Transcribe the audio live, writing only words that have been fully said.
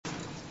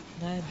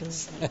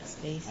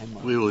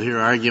We will hear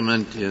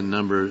argument in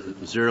number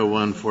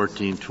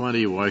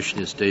 01-1420,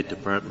 Washington State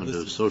Department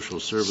of Social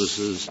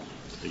Services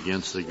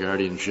against the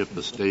guardianship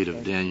estate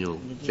of Daniel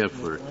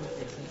Keffeler.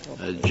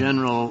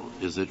 General,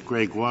 is it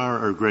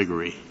Gregoire or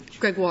Gregory?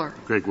 Gregoire.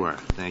 Gregoire,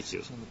 thank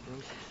you.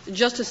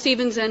 Justice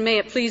Stevens, and may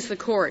it please the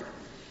Court.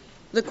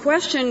 The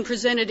question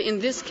presented in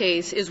this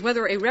case is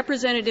whether a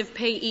representative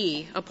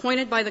payee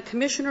appointed by the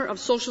Commissioner of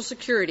Social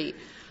Security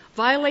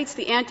violates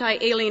the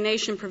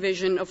anti-alienation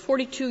provision of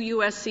 42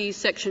 U.S.C.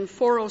 Section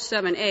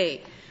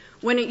 407A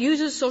when it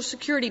uses Social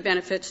Security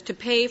benefits to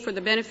pay for the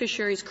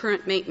beneficiary's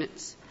current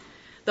maintenance.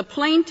 The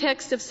plain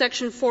text of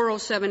Section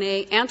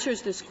 407A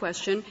answers this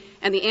question,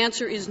 and the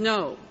answer is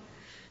no.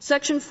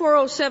 Section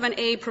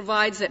 407A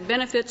provides that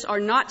benefits are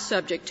not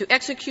subject to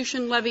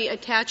execution, levy,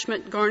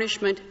 attachment,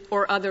 garnishment,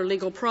 or other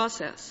legal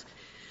process.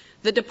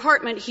 The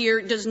Department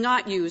here does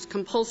not use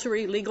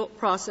compulsory legal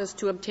process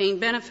to obtain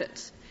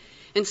benefits.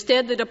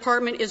 Instead, the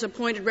Department is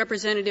appointed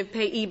representative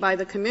payee by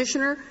the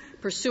Commissioner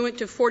pursuant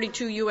to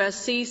 42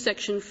 U.S.C.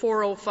 Section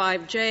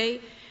 405J,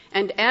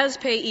 and as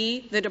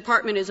payee, the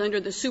Department is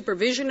under the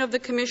supervision of the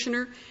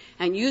Commissioner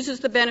and uses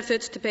the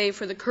benefits to pay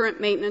for the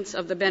current maintenance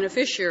of the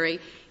beneficiary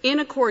in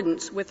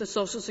accordance with the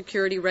Social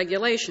Security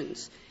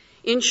regulations.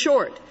 In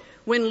short,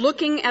 when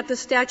looking at the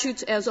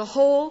statutes as a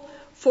whole,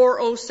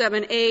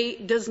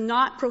 407A does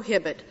not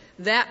prohibit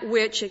that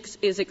which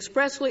is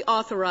expressly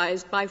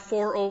authorized by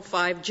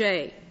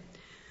 405J.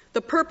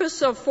 The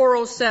purpose of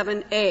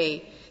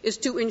 407A is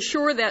to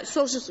ensure that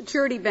Social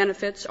Security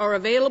benefits are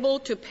available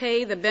to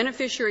pay the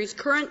beneficiary's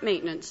current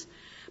maintenance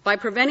by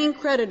preventing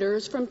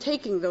creditors from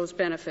taking those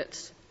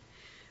benefits.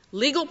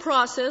 Legal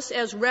process,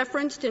 as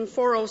referenced in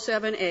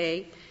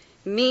 407A,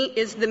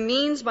 is the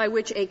means by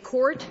which a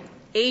court,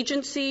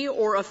 agency,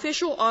 or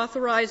official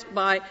authorized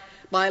by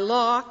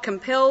law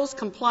compels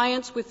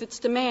compliance with its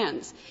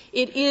demands.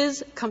 It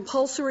is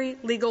compulsory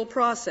legal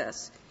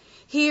process.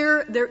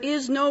 Here, there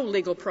is no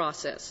legal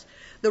process.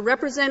 The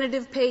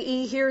representative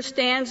payee here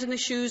stands in the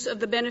shoes of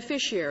the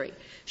beneficiary,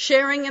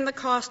 sharing in the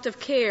cost of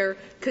care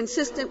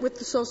consistent with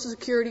the Social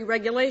Security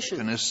regulations.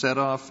 Can a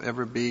set-off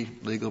ever be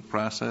legal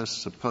process?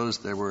 Suppose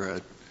there were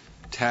a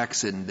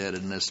tax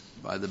indebtedness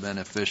by the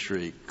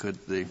beneficiary.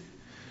 Could the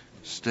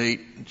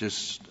state,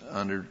 just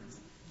under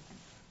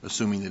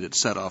assuming that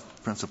its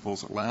set-off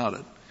principles allowed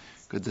it,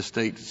 could the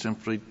state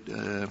simply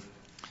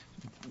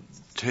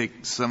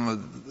take some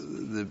of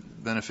the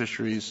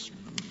beneficiary's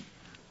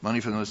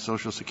money from the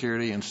Social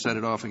Security and set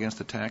it off against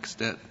the tax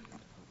debt?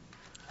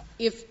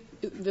 If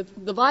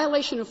the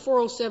violation of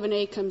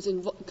 407A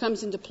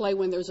comes into play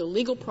when there's a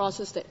legal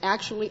process that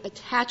actually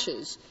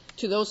attaches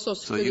to those Social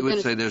Security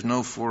benefits. So you would say there's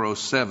no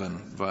 407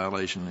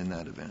 violation in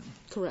that event?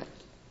 Correct.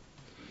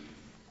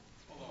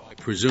 I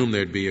presume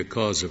there'd be a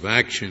cause of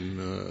action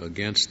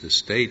against the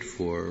state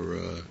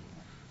for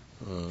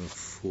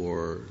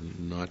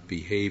not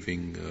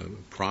behaving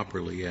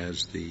properly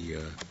as the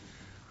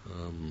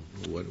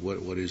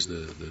what is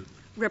the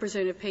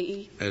representative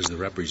payee? As the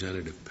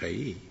representative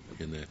payee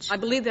in that sense. I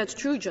believe that's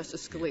true,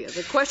 Justice Scalia.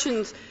 The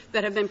questions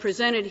that have been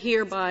presented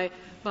here by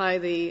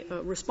the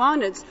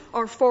respondents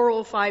are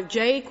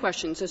 405J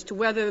questions as to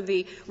whether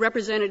the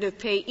representative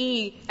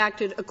payee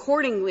acted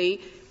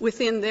accordingly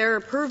within their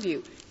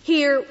purview.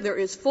 Here, there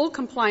is full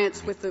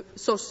compliance with the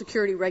Social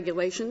Security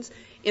regulations.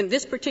 In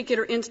this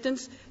particular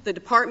instance, the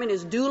Department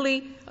is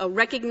duly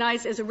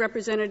recognized as a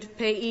representative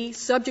payee,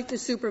 subject to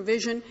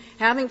supervision,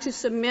 having to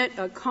submit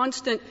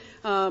constant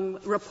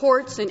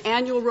reports and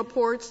annual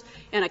reports,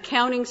 an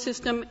accounting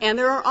system, and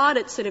there are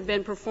audits that have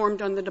been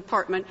performed on the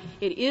Department.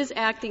 It is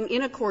acting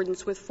in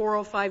accordance with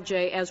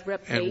 405J as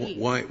rep payee.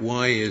 And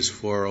why is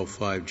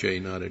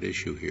 405J not at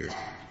issue here?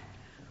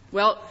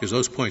 Well, because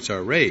those points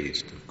are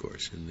raised, of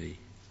course,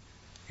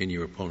 in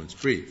your opponent's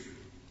brief.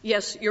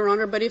 Yes, Your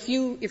Honor, but if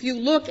you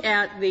look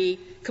at the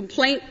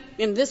complaint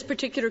in this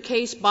particular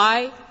case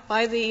by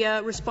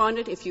the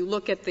respondent, if you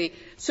look at the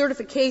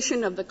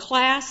certification of the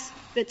class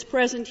that's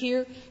present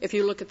here, if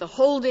you look at the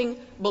holding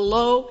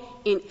below,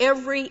 in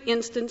every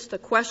instance the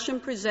question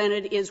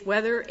presented is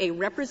whether a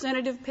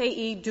representative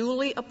payee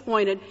duly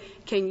appointed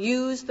can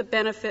use the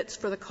benefits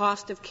for the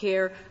cost of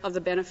care of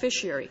the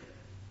beneficiary.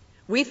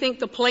 We think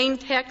the plain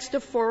text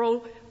of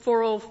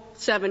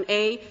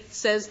 407A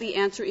says the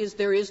answer is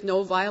there is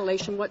no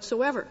violation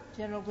whatsoever.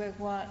 General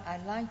Gregoire,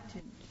 I'd like to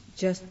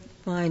just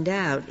find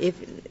out if,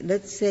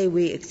 let's say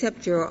we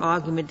accept your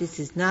argument this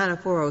is not a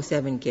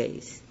 407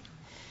 case,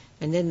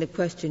 and then the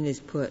question is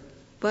put,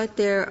 but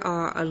there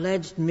are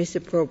alleged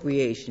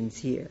misappropriations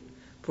here.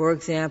 For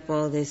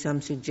example, there's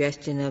some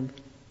suggestion of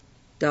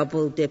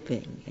double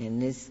dipping,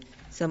 and there's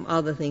some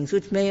other things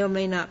which may or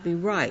may not be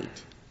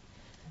right.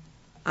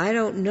 I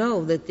don't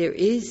know that there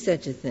is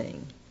such a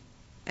thing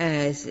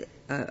as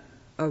a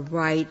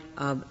right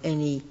of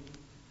any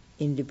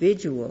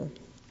individual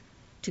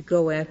to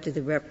go after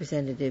the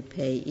representative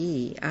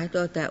payee. I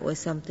thought that was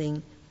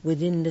something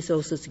within the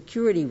Social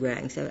Security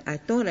ranks. I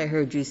thought I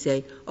heard you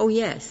say, oh,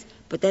 yes,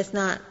 but that's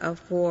not a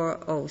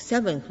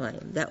 407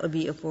 claim. That would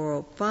be a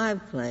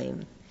 405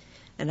 claim.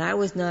 And I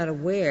was not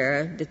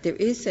aware that there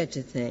is such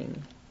a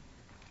thing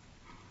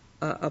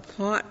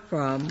apart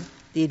from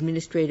the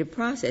administrative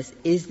process.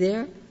 Is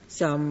there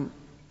some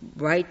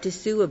right to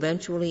sue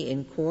eventually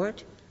in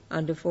court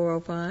under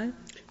 405?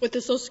 What the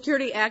Social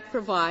Security Act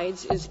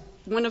provides is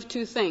one of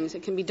two things.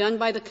 It can be done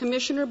by the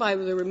commissioner by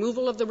the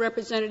removal of the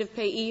representative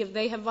payee if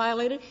they have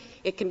violated.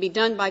 It can be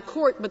done by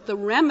court, but the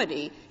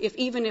remedy,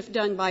 even if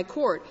done by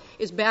court,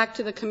 is back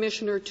to the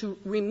commissioner to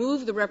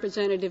remove the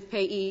representative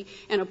payee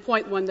and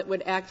appoint one that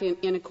would act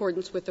in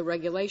accordance with the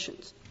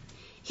regulations.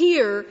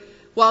 Here,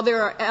 while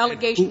there are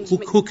allegations...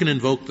 Who can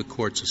invoke the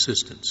court's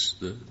assistance?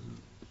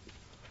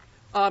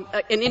 An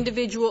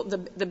individual,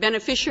 the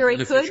beneficiary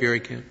could?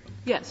 Beneficiary can?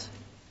 Yes.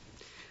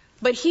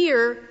 But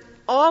here,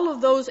 all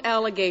of those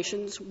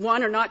allegations,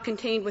 one, are not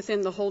contained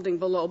within the holding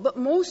below. But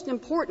most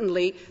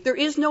importantly, there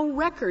is no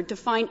record to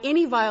find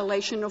any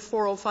violation of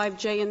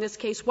 405J in this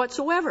case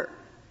whatsoever.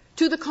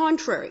 To the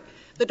contrary,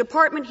 the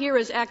Department here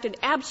has acted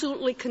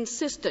absolutely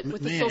consistent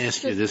with the Social Security. May I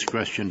ask you this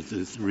question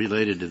that's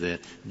related to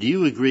that? Do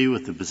you agree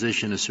with the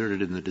position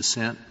asserted in the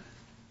dissent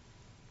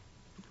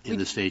in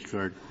the State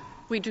Court?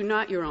 We do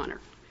not, Your Honor.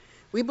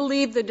 We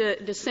believe the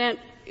dissent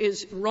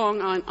is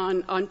wrong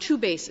on two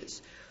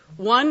bases.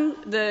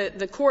 One,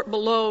 the court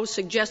below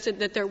suggested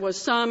that there was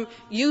some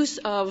use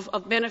of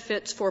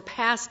benefits for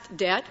past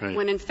debt, right,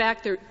 when in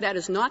fact that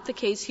is not the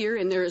case here,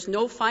 and there is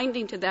no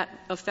finding to that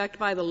effect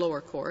by the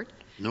lower court.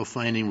 No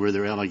finding? Were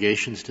there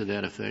allegations to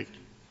that effect?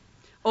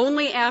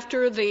 Only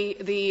after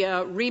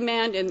the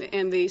remand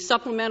and the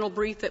supplemental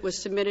brief that was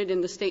submitted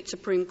in the State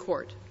Supreme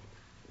Court.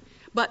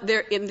 But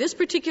in this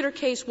particular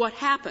case, what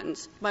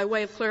happens, by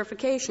way of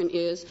clarification,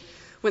 is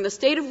when the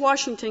State of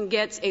Washington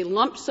gets a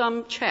lump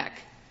sum check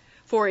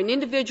for an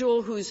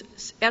individual whose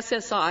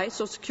SSI,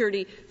 Social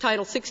Security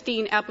Title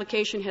 16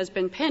 application, has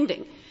been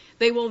pending,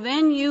 they will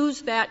then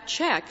use that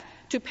check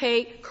to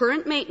pay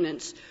current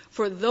maintenance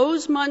for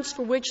those months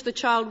for which the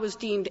child was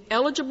deemed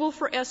eligible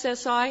for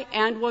SSI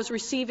and was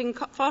receiving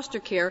foster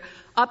care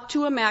up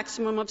to a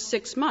maximum of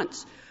 6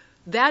 months.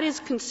 That is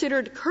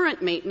considered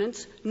current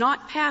maintenance,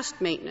 not past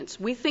maintenance.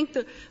 We think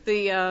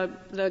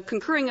the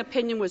concurring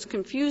opinion was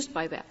confused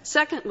by that.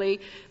 Secondly,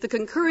 the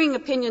concurring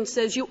opinion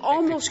says you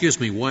almost... Excuse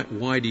me,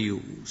 why do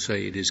you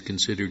say it is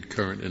considered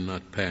current and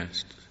not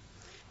past?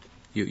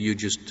 You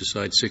just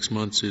decide 6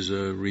 months is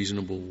a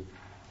reasonable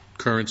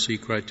currency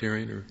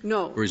criterion? Or,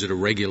 no. Or is it a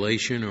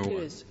regulation? Or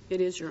what?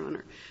 It is, Your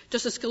Honor.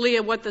 Justice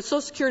Scalia, what the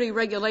Social Security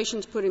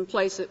regulations put in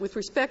place with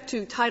respect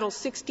to Title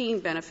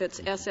 16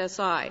 benefits,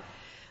 SSI,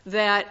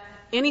 that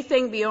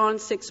anything beyond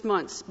 6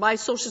 months by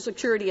Social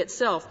Security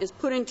itself is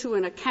put into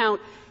an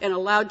account and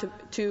allowed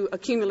to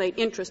accumulate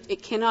interest.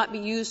 It cannot be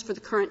used for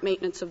the current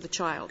maintenance of the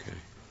child. Okay.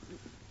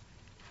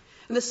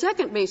 And the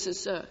second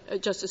basis,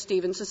 Justice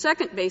Stevens, the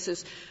second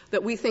basis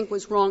that we think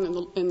was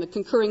wrong in the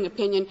concurring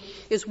opinion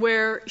is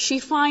where she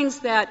finds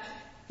that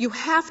you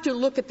have to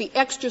look at the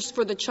extras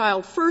for the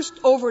child first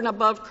over and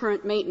above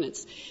current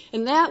maintenance.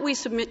 And that, we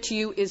submit to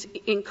you, is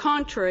in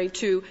contrary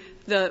to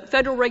the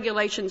federal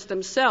regulations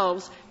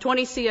themselves,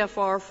 20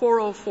 CFR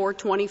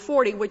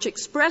 404-2040, which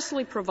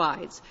expressly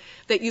provides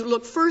that you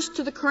look first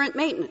to the current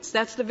maintenance.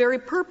 That's the very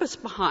purpose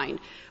behind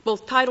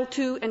both Title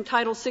II and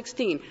Title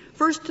 16.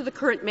 First to the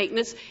current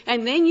maintenance,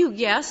 and then you,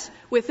 yes,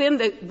 within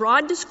the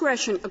broad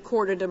discretion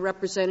accorded a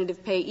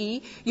representative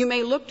payee, you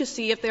may look to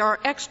see if there are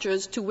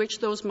extras to which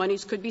those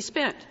monies could be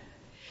spent.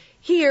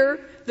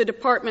 Here, the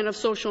Department of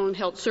Social and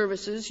Health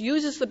Services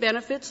uses the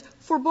benefits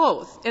for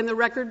both, and the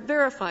record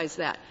verifies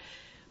that.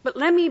 But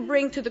let me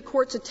bring to the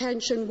Court's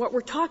attention what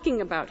we're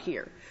talking about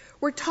here.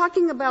 We're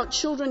talking about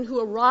children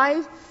who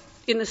arrive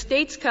in the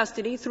State's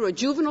custody through a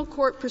juvenile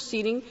court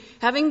proceeding,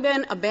 having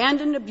been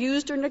abandoned,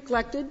 abused, or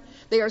neglected.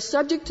 They are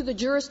subject to the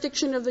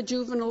jurisdiction of the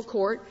juvenile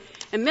court,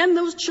 and then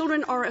those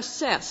children are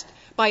assessed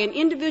by an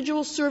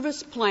individual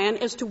service plan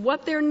as to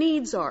what their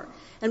needs are.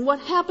 And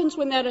what happens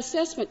when that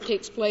assessment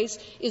takes place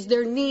is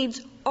their needs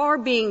are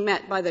being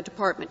met by the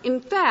Department. In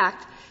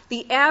fact,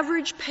 the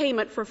average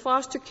payment for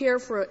foster care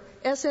for an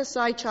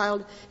SSI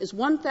child is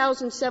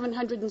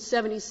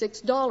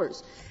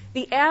 $1,776.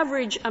 The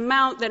average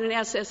amount that an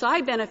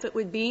SSI benefit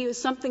would be is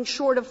something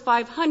short of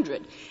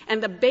 $500,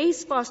 and the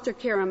base foster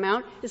care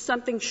amount is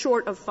something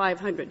short of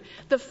 $500.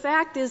 The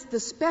fact is the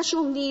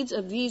special needs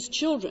of these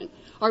children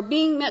are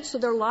being met so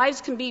their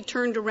lives can be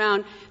turned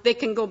around, they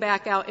can go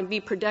back out and be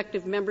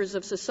productive members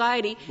of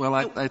society. Well,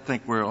 I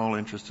think we're all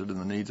interested in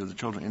the needs of the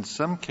children. In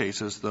some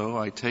cases, though,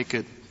 I take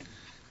it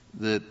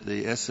that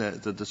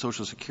the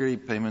Social Security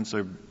payments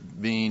are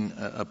being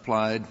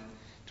applied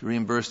to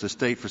reimburse the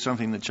State for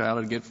something the child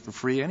would get for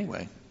free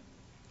anyway.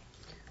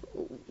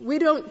 We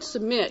don't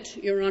submit,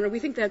 Your Honor. We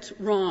think that's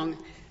wrong.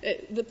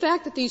 The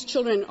fact that these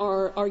children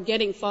are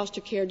getting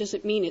foster care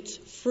doesn't mean it's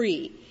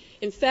free.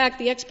 In fact,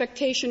 the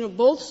expectation of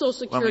both Social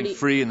Security... Well, I mean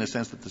free in the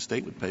sense that the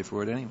State would pay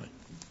for it anyway.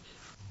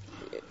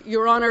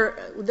 Your Honor,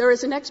 there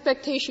is an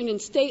expectation in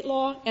State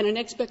law and an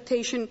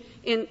expectation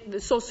in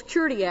the Social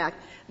Security Act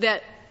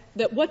that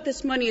what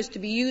this money is to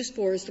be used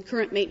for is the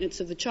current maintenance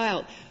of the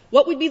child.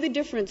 What would be the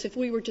difference if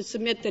we were to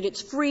submit that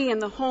it's free in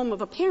the home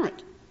of a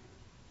parent?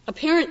 A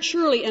parent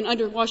surely, and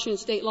under Washington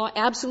state law,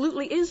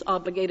 absolutely is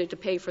obligated to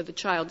pay for the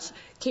child's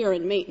care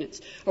and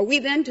maintenance. Are we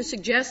then to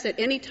suggest that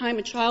any time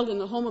a child in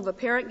the home of a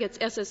parent gets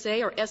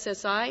SSA or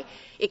SSI,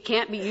 it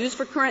can't be used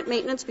for current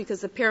maintenance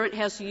because the parent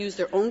has to use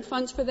their own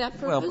funds for that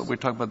purpose? Well, but we're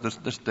talking about this,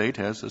 the state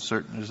has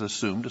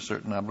assumed a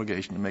certain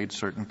obligation to make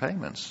certain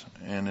payments.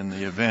 And in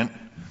the event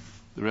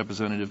the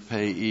representative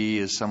payee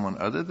is someone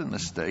other than the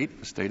state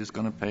is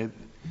going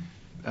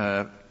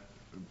to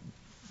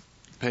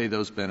pay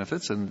those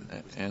benefits, and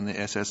the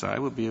SSI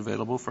will be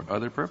available for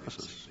other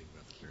purposes.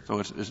 So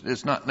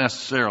it's not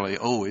necessarily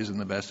always in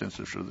the best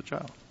interest of the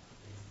child.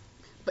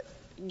 But,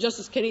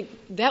 Justice Kennedy,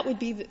 that would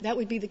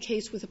be the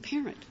case with a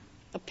parent.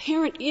 A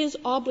parent is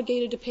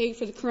obligated to pay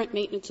for the current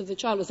maintenance of the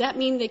child. Does that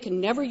mean they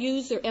can never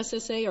use their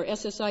SSA or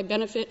SSI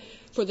benefit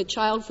for the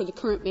child for the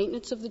current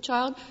maintenance of the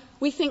child?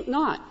 We think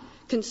not.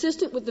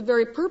 Consistent with the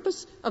very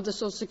purpose of the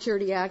Social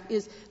Security Act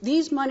is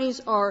these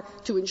monies are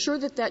to ensure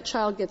that that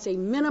child gets a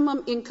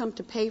minimum income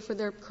to pay for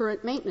their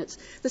current maintenance.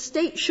 The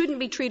state shouldn't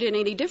be treated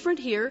any different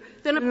here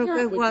than a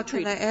parent would be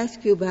treated. Well, can I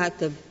ask you about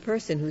the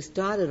person who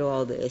started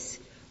all this?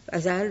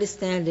 As I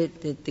understand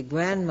it, that the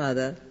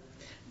grandmother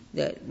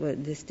that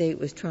the state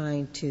was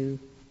trying to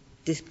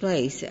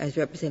displace as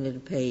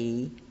representative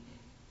payee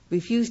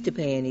refused to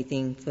pay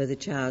anything for the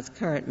child's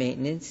current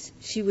maintenance.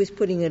 She was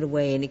putting it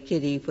away in a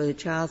kitty for the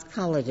child's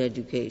college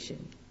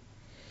education.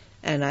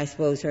 And I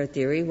suppose her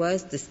theory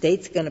was the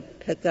state's going to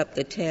pick up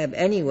the tab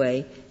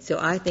anyway, so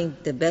I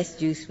think the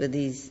best use for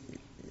these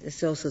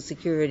Social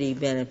Security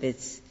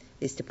benefits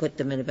is to put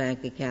them in a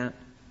bank account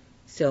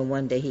so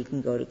one day he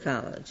can go to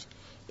college.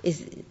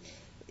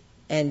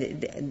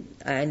 And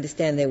I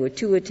understand there were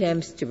 2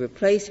 attempts to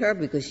replace her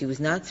because she was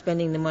not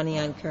spending the money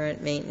on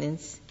current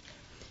maintenance.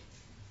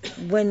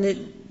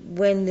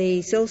 When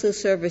the social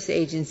service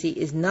agency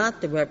is not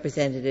the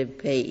representative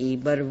payee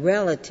but a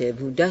relative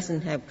who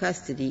doesn't have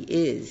custody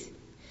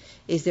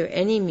is there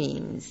any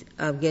means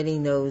of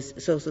getting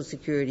those Social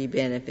Security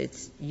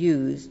benefits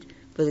used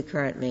for the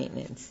current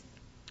maintenance?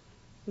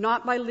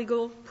 Not by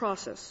legal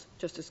process,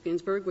 Justice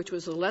Ginsburg, which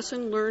was a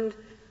lesson learned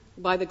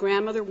by the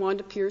grandmother,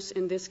 Wanda Pierce,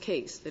 in this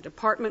case. The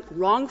Department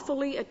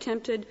wrongfully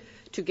attempted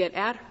to get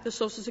at the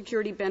Social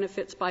Security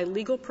benefits by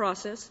legal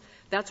process.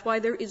 That's why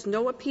there is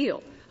no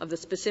appeal of the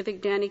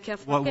specific Danny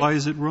Keffeler case. Why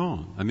is it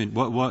wrong? I mean,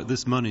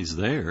 this money's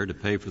there to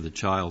pay for the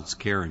child's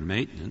care and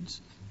maintenance.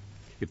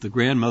 If the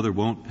grandmother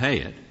won't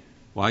pay it,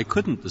 why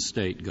couldn't the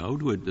state go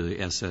to the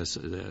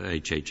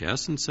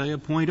HHS and say,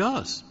 appoint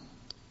us?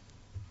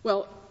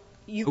 Well,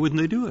 why wouldn't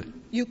they do it?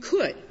 You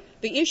could.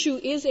 The issue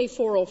is a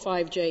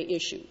 405J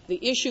issue.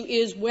 The issue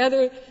is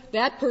whether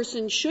that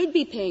person should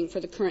be paying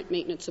for the current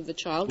maintenance of the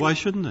child. Why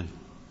shouldn't they?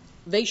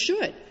 They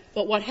should.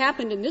 But what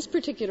happened in this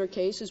particular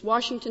case is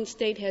Washington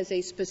State has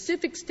a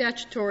specific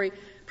statutory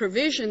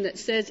provision that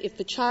says if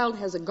the child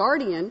has a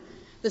guardian,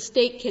 the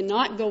state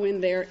cannot go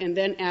in there and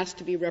then ask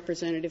to be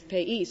representative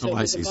payee. So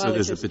I see. So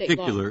there's a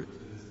particular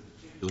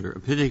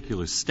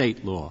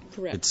state law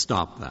Correct. that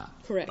stopped that.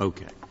 Correct.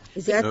 Okay.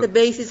 Is that the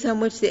basis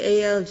on which the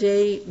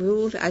ALJ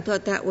ruled? I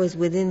thought that was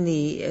within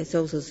the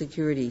Social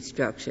Security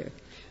structure.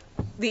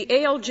 The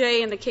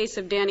ALJ in the case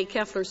of Danny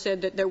Keffeler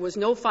said that there was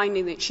no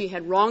finding that she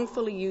had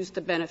wrongfully used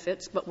the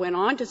benefits, but went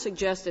on to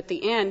suggest at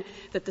the end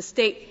that the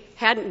state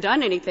hadn't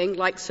done anything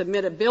like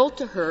submit a bill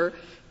to her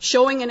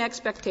showing an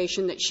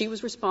expectation that she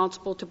was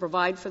responsible to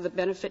provide for the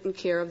benefit and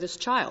care of this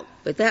child.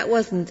 But that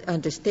wasn't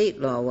under state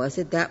law, was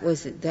it? That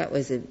was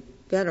a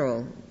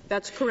federal.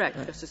 That's correct,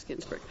 Justice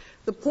Ginsburg.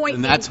 The point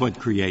And that's what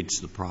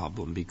creates the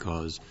problem,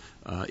 because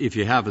if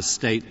you have a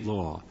state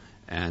law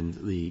and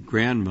the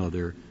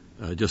grandmother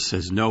just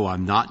says, no,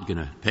 I'm not going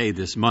to pay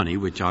this money,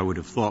 which I would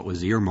have thought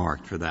was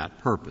earmarked for that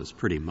purpose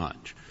pretty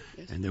much,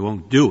 yes. And they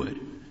won't do it.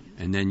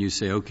 And then you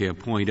say, okay,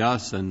 appoint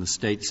us, and the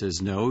state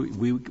says, no,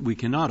 we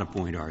cannot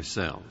appoint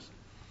ourselves.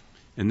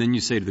 And then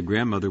you say to the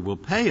grandmother, well,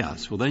 pay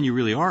us. Well, then you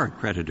really are a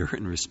creditor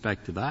in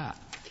respect to that.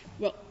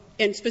 Well,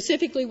 and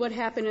specifically what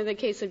happened in the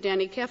case of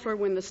Danny Keffeler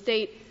when the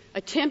state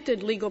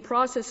attempted legal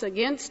process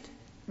against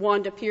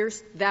Wanda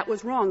Pierce, that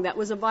was wrong. That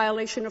was a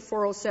violation of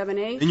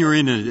 407A. And you're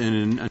in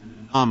an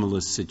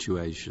anomalous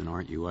situation,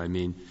 aren't you? I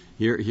mean,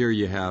 here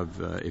you have,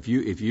 if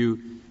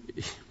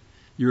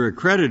you're a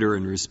creditor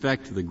in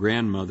respect to the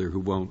grandmother who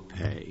won't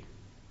pay.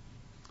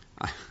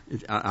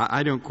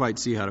 I don't quite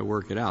see how to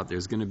work it out.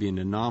 There's going to be an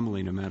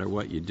anomaly no matter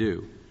what you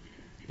do.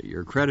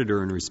 You're a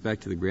creditor in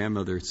respect to the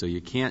grandmother, so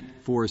you can't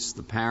force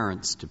the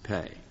parents to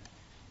pay.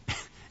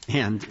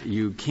 And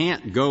you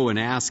can't go and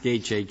ask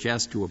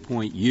HHS to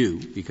appoint you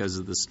because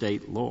of the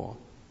state law.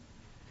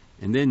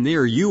 And then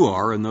there you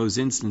are in those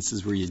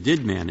instances where you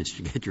did manage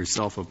to get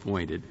yourself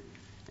appointed,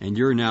 and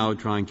you're now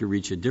trying to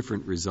reach a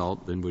different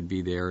result than would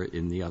be there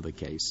in the other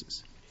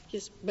cases.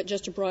 Yes, but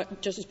Justice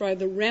Breyer,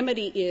 the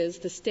remedy is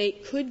the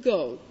state could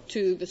go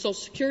to the Social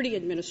Security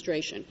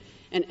Administration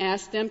and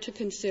ask them to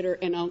consider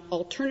an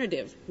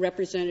alternative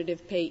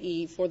representative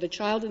payee for the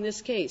child in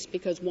this case,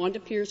 because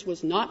Wanda Pierce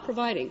was not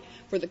providing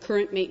for the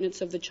current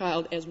maintenance of the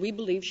child as we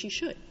believe she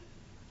should.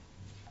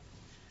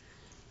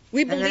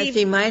 We believe and as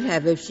she might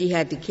have if she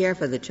had to care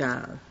for the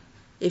child.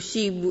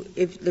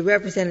 if the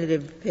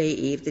representative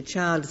payee, if the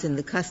child is in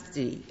the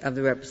custody of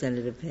the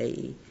representative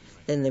payee,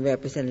 then the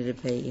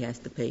representative payee has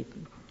to pay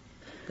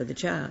for the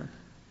child.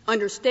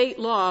 Under state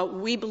law,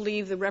 we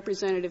believe the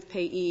representative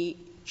payee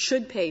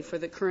should pay for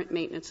the current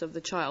maintenance of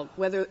the child,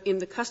 whether in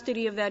the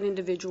custody of that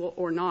individual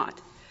or not.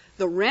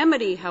 The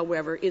remedy,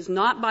 however, is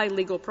not by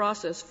legal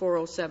process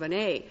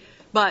 407A,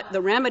 but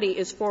the remedy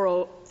is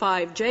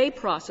 405J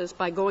process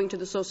by going to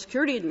the Social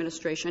Security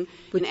Administration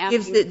Which and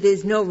gives asking.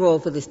 there's no role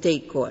for the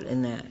state court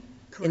in that.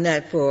 Correct. In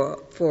that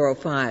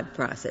 405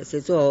 process.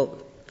 It's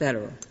all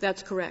federal.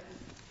 That's correct.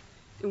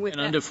 And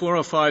under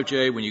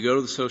 405J, when you go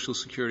to the Social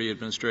Security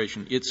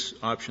Administration, its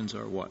options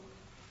are what?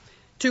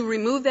 To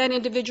remove that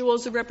individual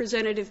as a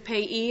representative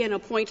payee and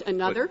appoint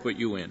another. Put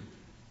you in.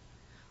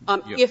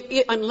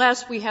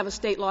 Unless we have a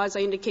state law, as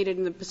I indicated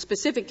in the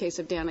specific case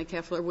of Dana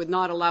Keffeler, would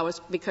not allow us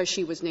because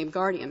she was named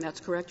guardian. That's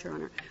correct, Your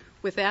Honor.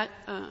 With that,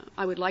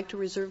 I would like to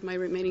reserve my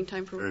remaining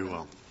time for Very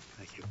well.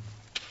 Thank you.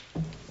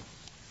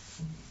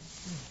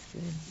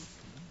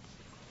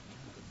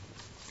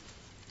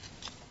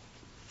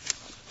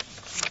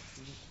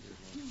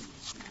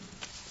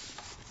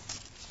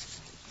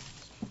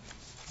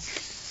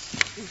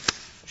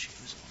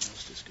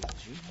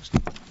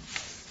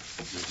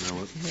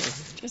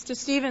 Mr.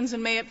 Stevens,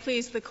 and may it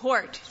please the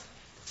Court,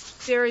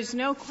 there is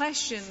no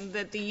question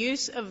that the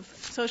use of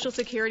Social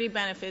Security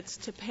benefits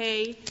to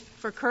pay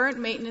for current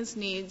maintenance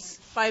needs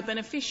by a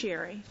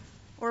beneficiary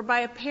or by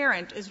a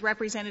parent as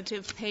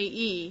representative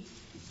payee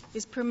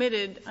is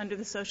permitted under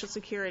the Social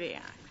Security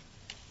Act.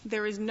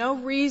 There is no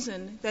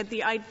reason that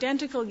the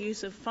identical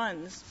use of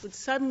funds would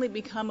suddenly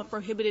become a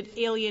prohibited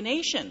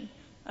alienation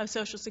of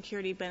Social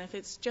Security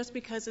benefits just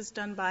because it's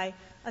done by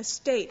a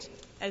state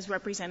as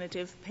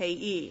representative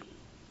payee.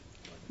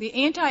 The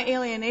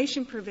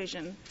anti-alienation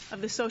provision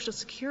of the Social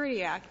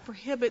Security Act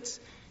prohibits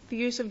the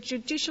use of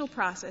judicial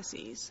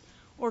processes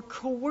or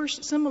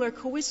similar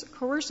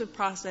coercive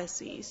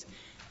processes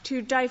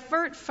to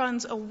divert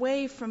funds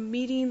away from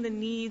meeting the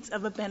needs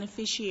of a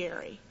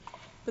beneficiary.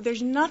 But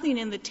there's nothing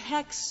in the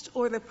text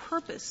or the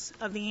purpose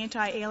of the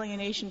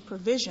anti-alienation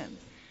provision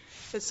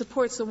that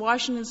supports the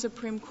Washington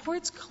Supreme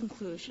Court's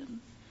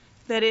conclusion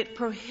that it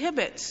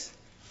prohibits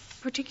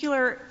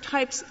particular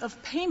types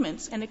of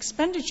payments and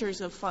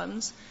expenditures of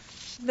funds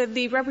that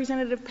the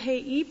representative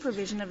payee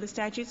provision of the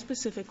statute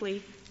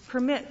specifically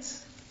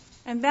permits.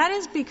 And that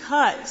is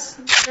because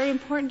it's very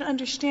important to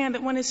understand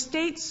that when a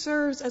state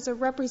serves as a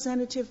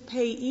representative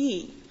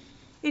payee,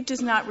 it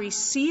does not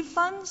receive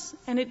funds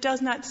and it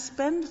does not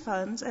spend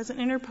funds as an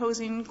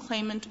interposing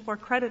claimant or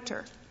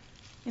creditor.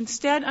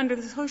 Instead, under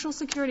the Social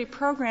Security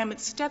program,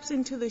 it steps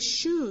into the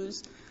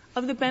shoes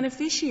of the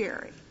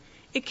beneficiary.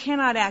 It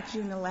cannot act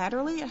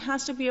unilaterally. It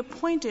has to be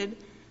appointed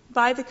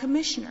by the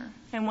commissioner.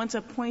 And once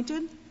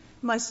appointed,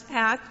 must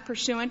act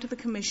pursuant to the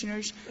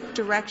commissioner's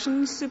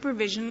direction,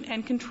 supervision,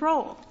 and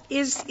control.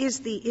 Is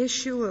the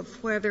issue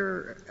of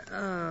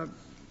whether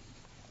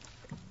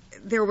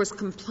there was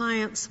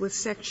compliance with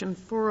Section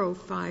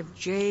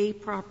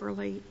 405J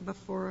properly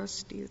before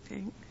us, do you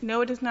think?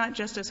 No, it is not,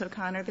 Justice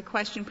O'Connor. The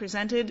question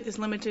presented is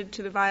limited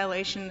to the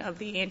violation of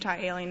the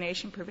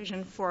anti-alienation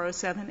provision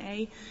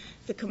 407A.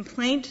 The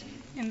complaint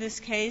in this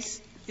case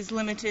is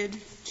limited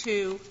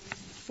to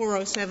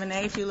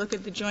 407A. If you look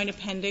at the joint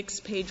appendix,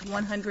 page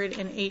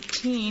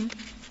 118,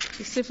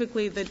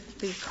 specifically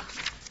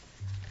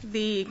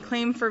the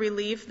claim for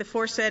relief, the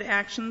foresaid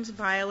actions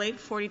violate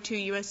 42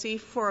 U.S.C.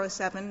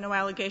 407, no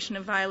allegation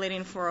of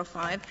violating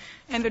 405,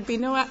 and there'd be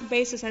no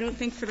basis, I don't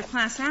think, for the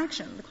class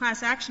action. The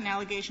class action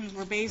allegations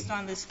were based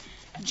on this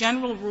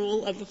general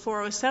rule of the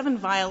 407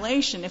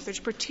 violation. If there's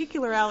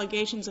particular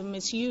allegations of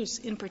misuse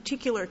in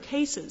particular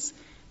cases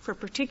for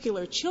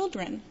particular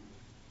children,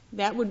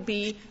 that would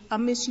be a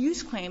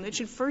misuse claim that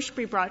should first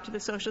be brought to the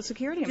Social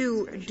Security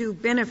Administration. Do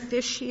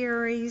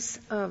beneficiaries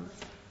of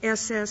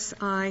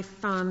SSI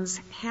funds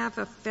have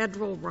a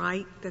federal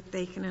right that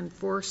they can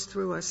enforce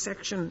through a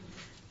Section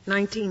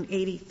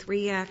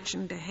 1983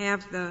 action to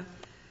have the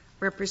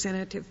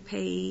representative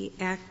payee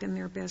act in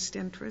their best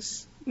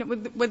interests? No,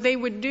 what they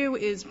would do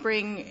is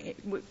bring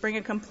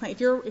a complaint.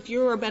 If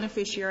you're a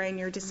beneficiary and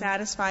you're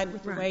dissatisfied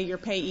with the way your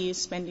payee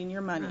is spending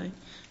your money,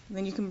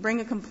 then you can bring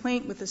a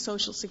complaint with the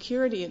Social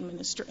Security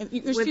Administration.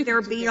 Would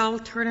there be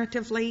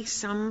alternatively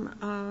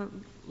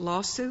some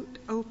lawsuit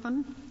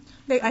open?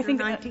 I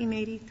think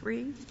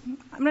 1983?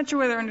 I'm not sure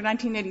whether under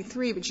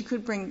 1983, but you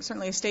could bring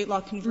certainly a state law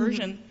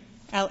conversion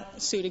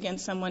suit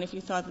against someone if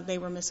you thought that they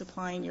were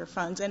misapplying your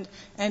funds. And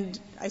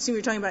I assume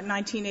you're talking about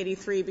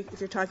 1983 if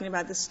you're talking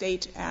about the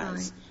state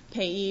as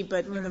payee,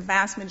 but the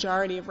vast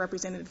majority of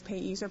representative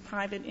payees are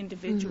private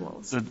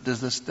individuals. So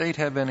does the state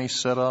have any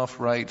set-off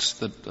rights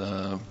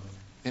that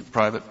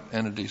private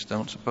entities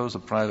don't? Suppose a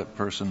private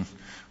person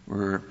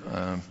were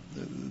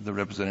the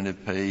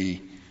representative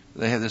payee.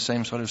 They have the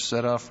same sort of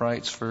set-off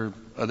rights for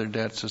other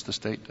debts as the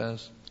state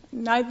does?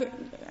 Neither.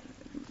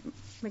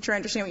 Make sure I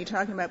understand what you're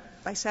talking about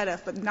by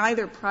set-off, but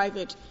neither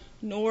private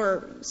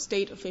nor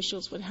state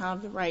officials would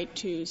have the right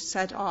to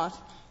set off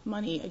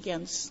money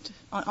against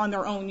on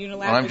their own unilaterally.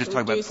 Well, I'm just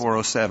talking about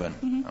 407.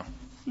 Mm-hmm. Oh,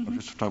 I'm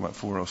just talking about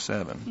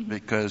 407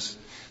 because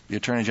the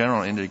Attorney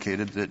General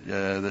indicated that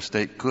the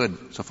state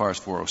could, so far as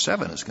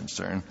 407 is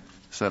concerned,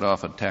 set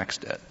off a tax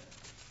debt.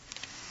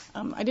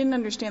 I didn't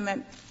understand that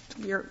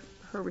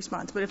her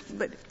response, but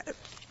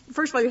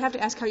first of all, you have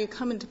to ask how you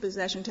come into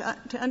possession.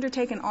 To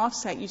undertake an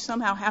offset, you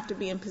somehow have to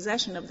be in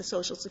possession of the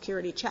Social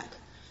Security check.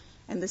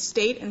 And the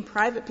state and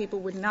private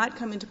people would not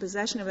come into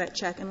possession of that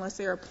check unless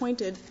they are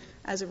appointed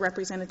as a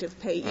representative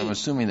payee. I'm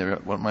assuming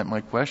that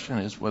my question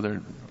is what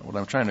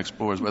I'm trying to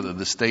explore is whether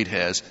the state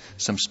has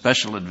some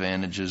special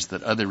advantages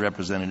that other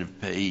representative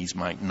payees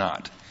might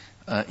not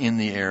in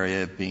the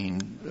area of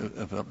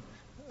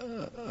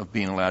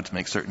being allowed to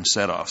make certain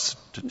set-offs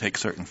to take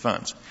certain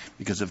funds.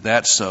 Because if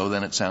that's so,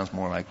 then it sounds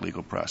more like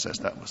legal process.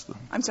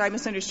 I'm sorry, I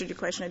misunderstood your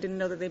question. I didn't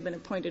know that they've been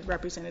appointed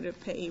representative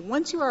payee.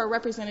 Once you are a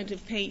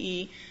representative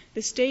payee,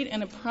 the state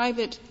and a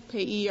private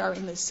payee are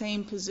in the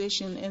same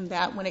position in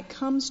that when it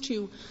comes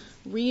to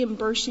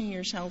reimbursing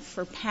yourself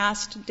for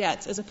past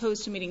debts as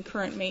opposed to meeting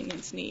current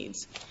maintenance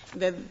needs,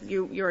 that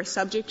you're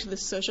subject to the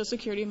Social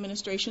Security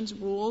Administration's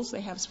rules. They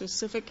have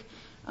specific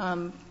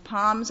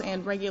POMs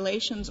and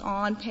regulations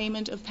on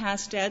payment of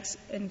past debts.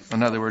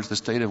 In other words, the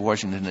State of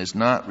Washington is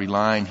not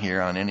relying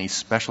here on any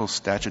special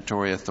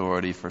statutory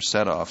authority for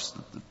set-offs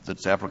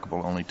that's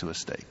applicable only to a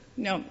state.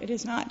 No, it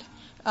is not.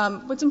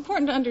 What's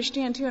important to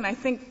understand, too, and I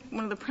think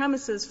one of the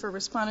premises for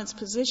Respondent's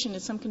position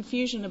is some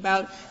confusion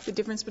about the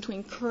difference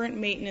between current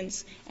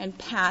maintenance and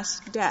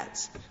past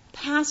debts.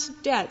 Past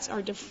debts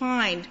are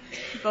defined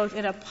both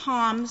in a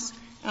POMS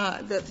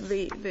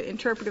the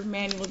interpretive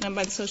manual done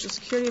by the Social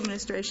Security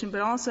Administration,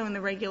 but also in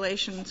the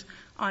regulations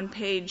on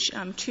page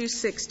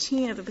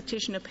 216 of the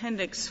Petition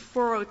Appendix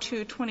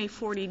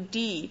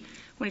 402-2040D,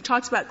 when it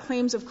talks about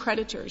claims of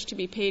creditors to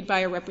be paid by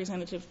a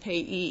representative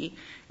payee.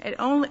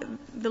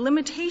 The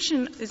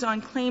limitation is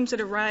on claims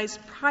that arise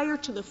prior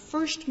to the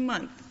first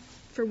month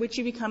for which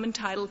you become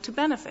entitled to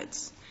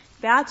benefits.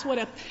 That's what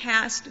a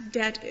past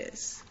debt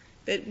is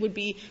that would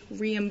be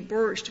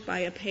reimbursed by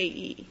a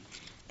payee.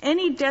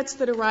 Any debts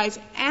that arise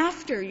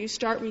after you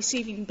start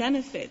receiving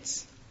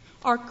benefits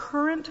are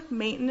current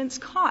maintenance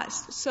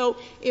costs. So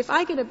if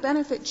I get a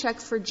benefit check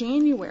for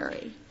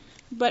January,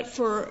 but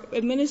for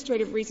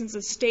administrative reasons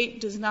the state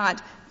does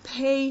not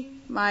pay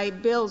my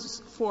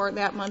bills for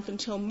that month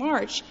until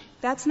March,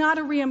 that's not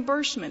a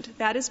reimbursement.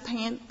 That is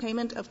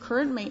payment of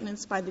current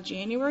maintenance by the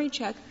January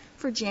check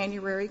for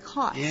January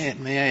costs. Yeah,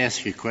 may I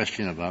ask you a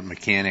question about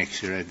mechanics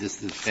here? The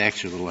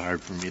facts are a little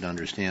hard for me to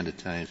understand at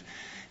times.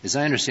 As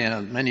I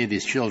understand, many of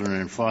these children are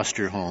in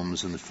foster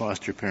homes and the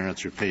foster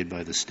parents are paid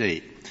by the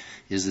state.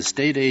 Is the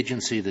state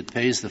agency that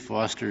pays the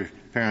foster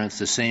parents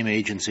the same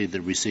agency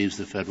that receives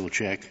the federal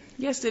check?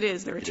 Yes, it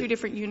is. There are two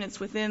different units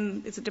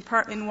within. It's a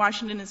department in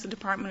Washington. It's the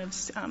Department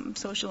of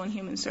Social and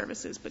Human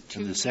Services. But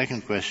and the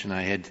second question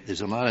I had, there's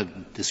a lot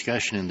of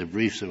discussion in the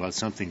briefs about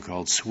something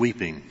called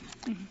sweeping,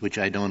 which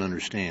I don't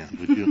understand.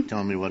 Would you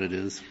tell me what it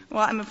is?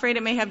 Well, I'm afraid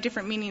it may have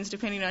different meanings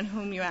depending on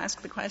whom you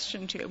ask the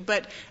question to.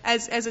 But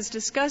as it's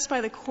discussed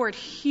by the Court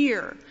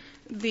here,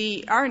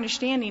 our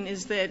understanding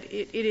is that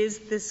it is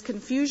this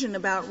confusion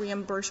about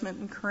reimbursement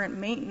and current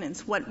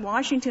maintenance. What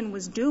Washington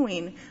was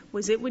doing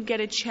was it would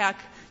get a check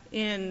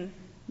in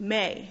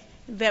May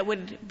that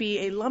would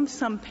be a lump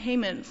sum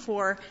payment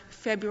for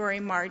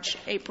February, March,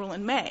 April,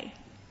 and May.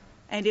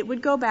 And it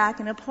would go back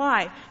and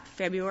apply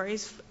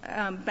February's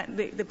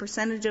the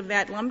percentage of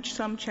that lump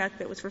sum check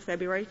that was for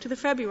February to the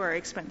February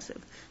expenses,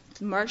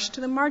 March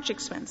to the March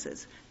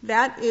expenses.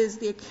 That is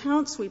the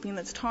account sweeping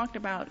that's talked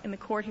about in the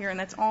Court here, and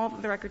that's all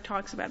the record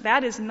talks about.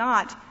 That is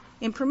not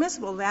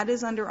impermissible. That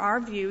is, under our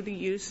view, the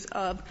use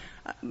of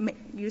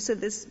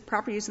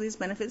proper use of these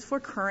benefits for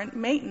current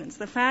maintenance.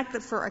 The fact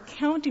that for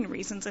accounting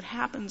reasons it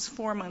happens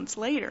 4 months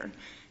later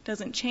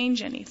doesn't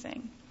change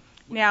anything.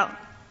 Now,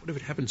 what if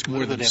it happens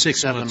more than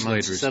 6 months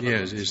later?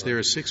 Yes. Is there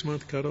a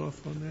 6-month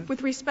cutoff on that?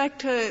 With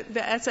respect to the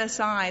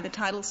SSI, the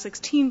Title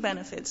 16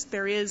 benefits,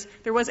 there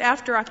was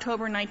after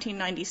October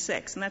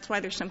 1996, and that's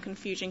why there's some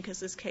confusion because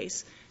this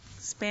case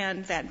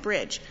spanned that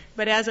bridge.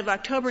 But as of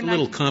October, it's a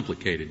little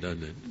complicated,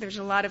 doesn't it? There's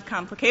a lot of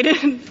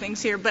complicated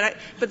things here, but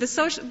for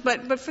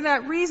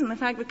that reason, the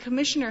fact the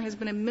Commissioner has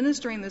been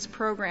administering this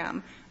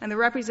program and the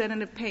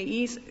Representative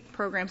Payees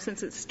program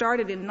since it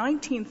started in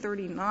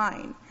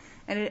 1939.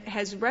 And it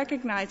has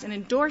recognized and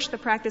endorsed the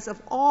practice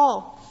of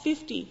all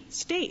 50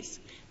 states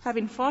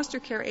having foster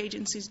care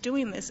agencies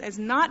doing this as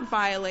not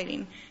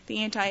violating the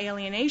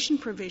anti-alienation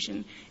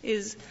provision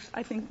is,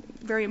 I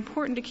think, very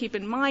important to keep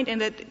in mind, and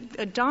that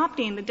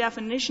adopting the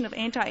definition of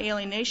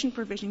anti-alienation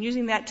provision,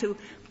 using that to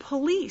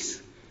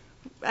police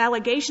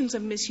allegations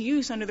of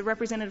misuse under the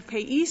representative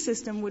payee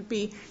system would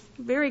be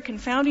very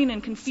confounding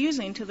and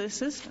confusing to the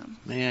system.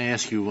 May I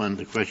ask you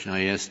the question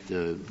I asked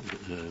the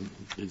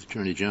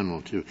Attorney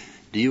General, too?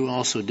 Do you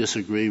also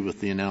disagree with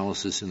the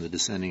analysis in the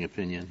dissenting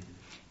opinion?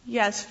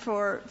 Yes,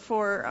 for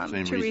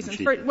two reasons.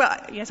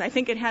 Yes, I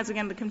think it has,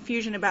 again, the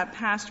confusion about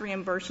past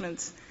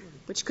reimbursements.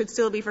 which could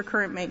still be for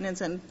current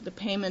maintenance and the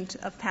payment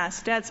of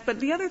past debts. But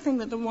the other thing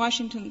that the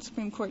Washington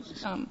Supreme Court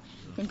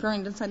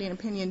concurring dissenting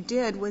opinion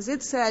did was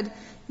it said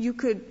you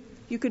could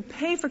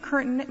pay for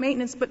current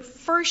maintenance, but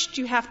first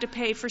you have to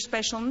pay for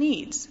special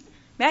needs.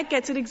 That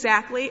gets it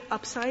exactly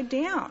upside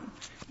down.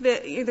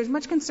 There's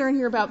much concern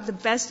here about the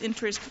best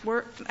interest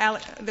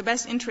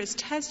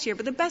test here,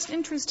 but the best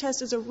interest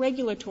test is a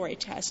regulatory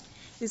test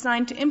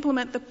designed to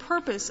implement the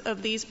purpose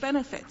of these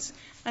benefits.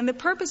 And the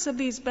purpose of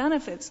these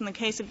benefits, in the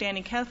case of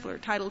Danny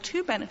Keffeler, Title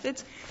II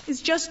benefits,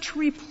 is just to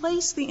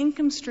replace the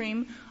income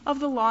stream of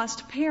the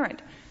lost parent.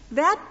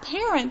 That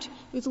parent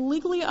is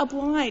legally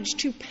obliged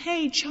to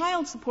pay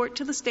child support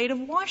to the state of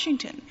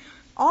Washington.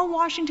 All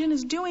Washington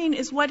is doing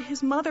is what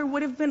his mother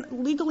would have been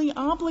legally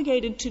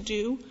obligated to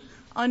do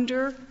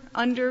under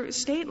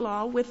state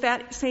law with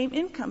that same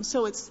income.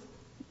 So it's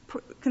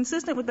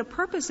consistent with the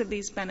purpose of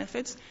these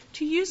benefits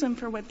to use them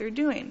for what they're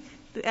doing.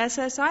 The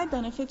SSI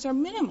benefits are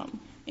minimum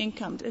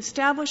income, to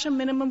establish a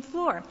minimum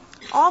floor.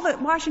 All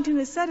that Washington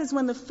has said is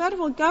when the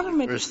federal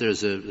government... Of course,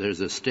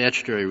 there's a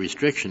statutory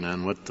restriction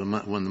on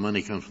when the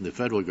money comes from the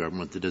federal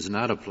government that does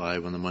not apply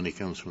when the money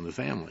comes from the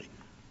family.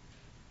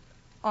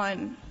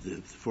 On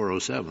the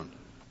 407.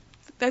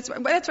 That's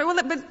right. Well,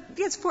 but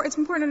it's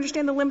important to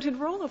understand the limited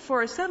role of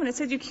 407. It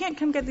says you can't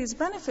come get these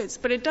benefits,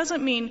 but it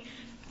doesn't mean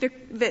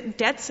that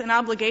debts and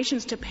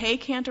obligations to pay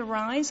can't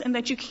arise and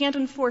that you can't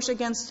enforce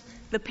against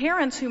the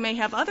parents who may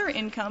have other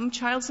income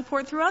child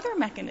support through other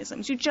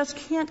mechanisms. You just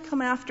can't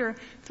come after,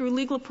 through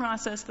legal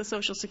process, the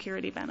Social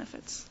Security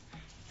benefits.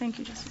 Thank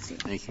you, Justice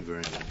Stevens. Thank you very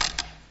much.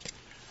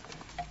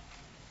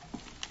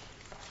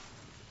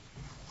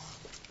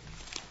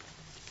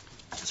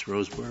 Ms.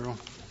 Roseborough.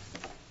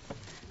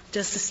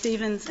 Justice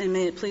Stevens, and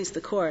may it please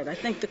the Court. I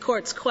think the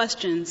Court's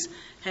questions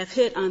have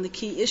hit on the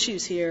key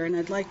issues here, and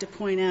I'd like to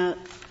point out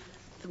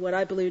what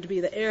I believe to be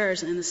the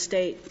errors in the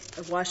State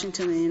of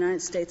Washington and the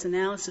United States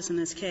analysis in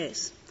this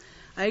case.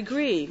 I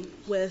agree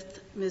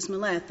with Ms.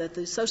 Millett that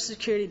the Social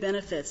Security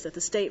benefits that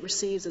the State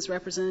receives as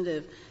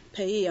representative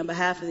payee on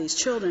behalf of these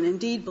children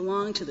indeed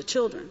belong to the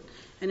children.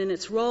 And in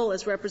its role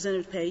as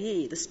representative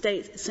payee, the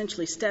State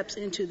essentially steps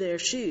into their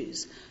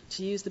shoes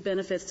to use the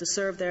benefits to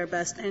serve their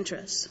best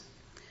interests.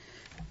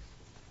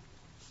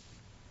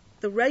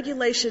 The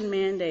regulation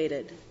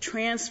mandated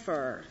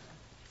transfer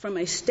from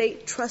a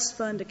State trust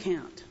fund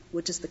account,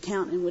 which is the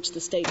account in which the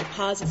State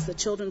deposits the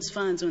children's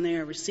funds when they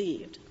are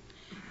received,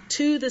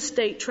 to the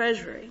State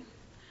Treasury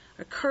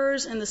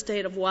occurs in the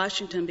State of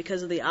Washington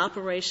because of the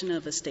operation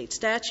of a State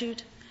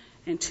statute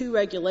and two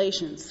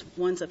regulations,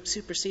 one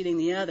superseding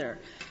the other,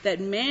 that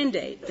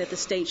mandate that the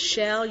State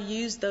shall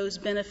use those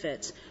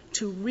benefits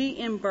to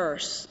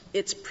reimburse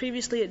its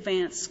previously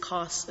advanced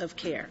costs of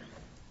care.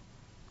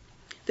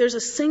 There's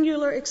a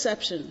singular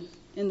exception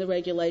in the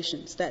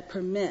regulations that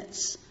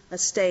permits a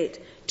State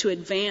to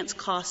advance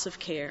costs of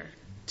care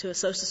to a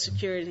Social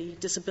Security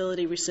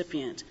disability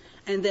recipient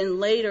and then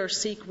later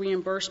seek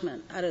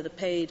reimbursement out of the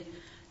paid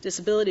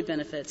disability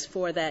benefits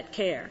for that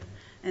care.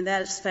 And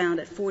that is found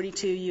at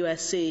 42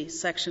 U.S.C.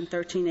 Section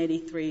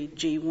 1383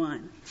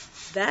 G1.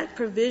 That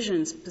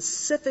provision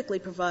specifically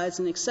provides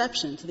an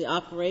exception to the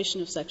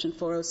operation of Section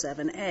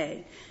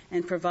 407A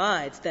and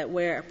provides that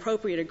where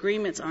appropriate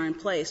agreements are in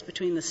place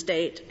between the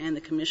State and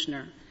the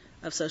Commissioner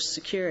of Social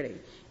Security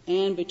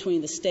and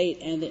between the State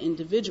and the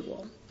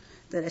individual,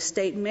 that a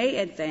State may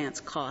advance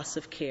costs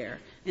of care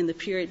in the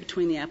period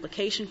between the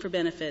application for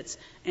benefits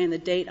and the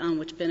date on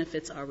which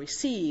benefits are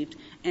received,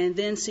 and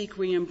then seek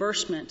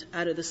reimbursement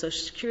out of the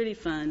Social Security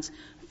funds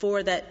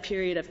for that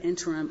period of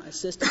interim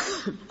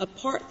assistance.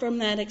 Apart from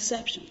that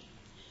exception,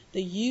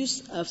 the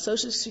use of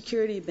Social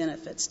Security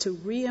benefits to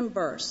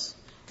reimburse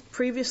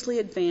previously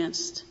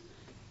advanced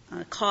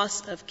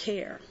costs of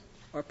care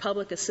or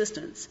public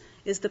assistance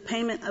is the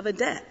payment of a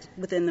debt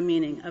within the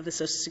meaning of the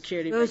Social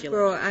Security regulation.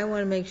 Roseborough, I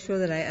want to make sure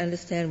that I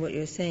understand what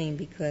you're saying,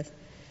 because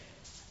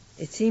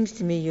it seems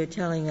to me you're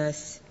telling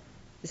us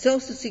the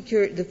Social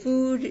Security, the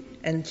food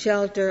and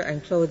shelter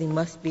and clothing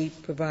must be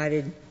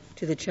provided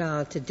to the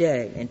child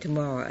today and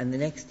tomorrow and the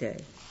next day.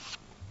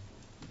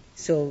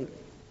 So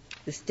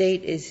the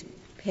State is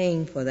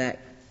paying for that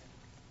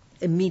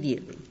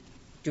immediately,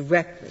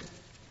 directly.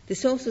 The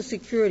Social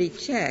Security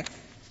check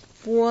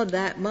for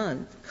that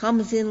month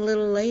comes in a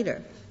little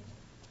later.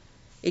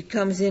 It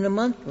comes in a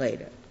month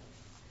later.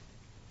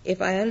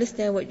 If I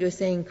understand what you're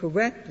saying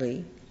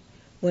correctly,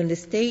 when the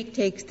State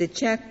takes the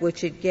check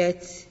which it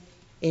gets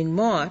in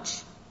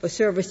March for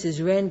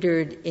services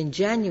rendered in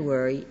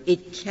January,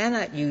 it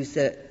cannot use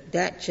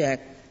that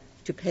check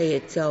to pay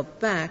itself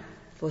back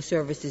for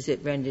services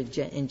it rendered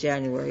in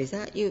January. Is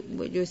that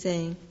what you're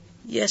saying?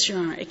 Yes, Your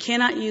Honor. It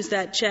cannot use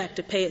that check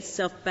to pay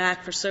itself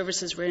back for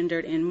services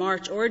rendered in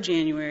March or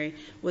January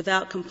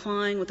without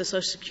complying with the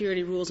Social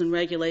Security rules and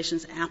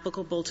regulations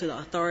applicable to the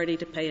authority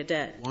to pay a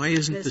debt. Why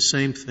isn't the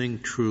same thing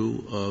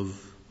true of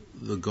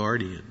the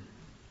guardian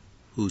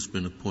who's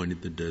been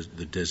appointed the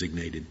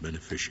designated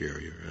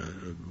beneficiary?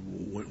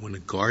 When a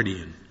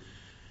guardian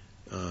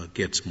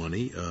gets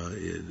money,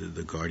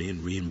 the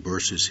guardian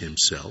reimburses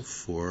himself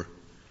for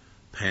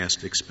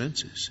past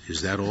expenses.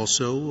 Is that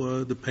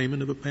also the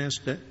payment of a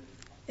past debt?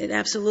 It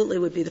absolutely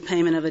would be the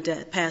payment of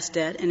a past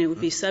debt, and it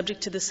would be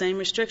subject to the same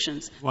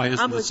restrictions. Why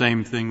isn't the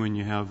same thing when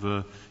you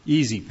have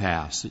Easy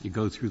Pass, that you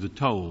go through the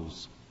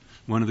tolls?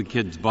 One of the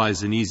kids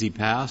buys an Easy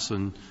Pass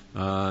and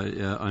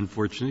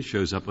unfortunately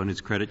shows up on his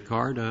credit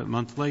card a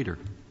month later.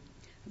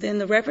 Then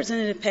the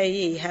representative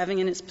payee, having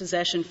in its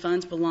possession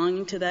funds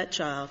belonging to that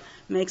child,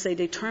 makes a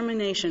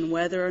determination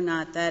whether or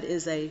not that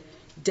is a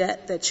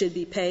debt that should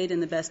be paid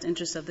in the best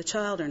interest of the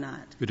child or not.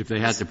 But if they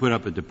had to put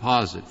up a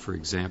deposit, for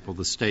example,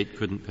 the state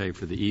couldn't pay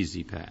for the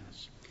Easy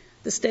Pass.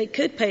 The state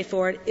could pay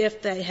for it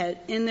if they had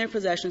in their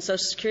possession Social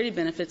Security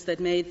benefits that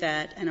made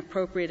that an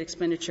appropriate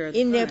expenditure of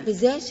the in funds. their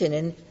possession.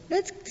 And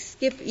let's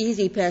skip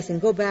Easy Pass and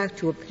go back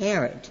to a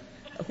parent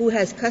who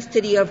has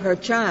custody of her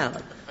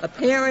child. A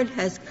parent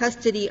has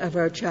custody of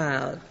her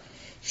child.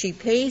 She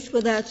pays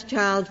for that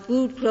child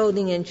food,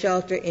 clothing, and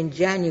shelter in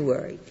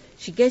January.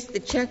 She gets the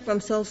check from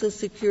Social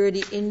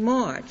Security in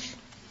March.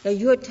 Now,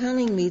 you're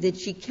telling me that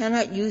she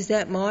cannot use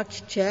that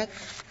March check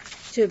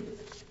to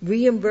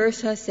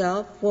reimburse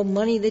herself for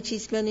money that she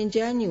spent in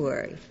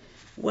January.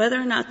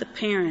 Whether or not the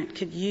parent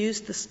could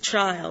use the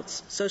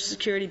child's Social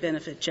Security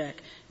benefit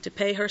check to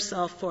pay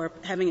herself for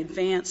having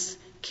advanced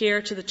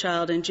care to the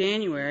child in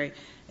January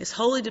is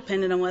wholly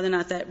dependent on whether or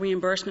not that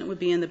reimbursement would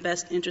be in the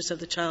best interest of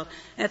the child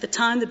at the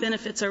time the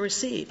benefits are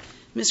received.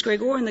 Ms.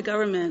 Gregor and the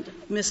government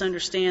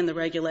misunderstand the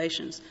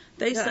regulations.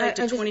 They say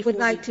to 2040. I would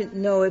like to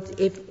know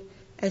if,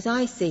 as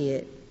I see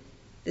it,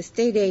 the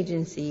state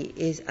agency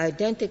is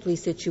identically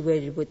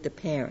situated with the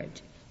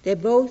parent. They're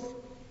both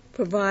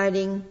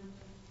providing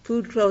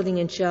food, clothing,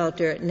 and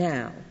shelter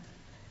now,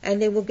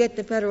 and they will get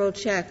the federal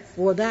check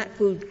for that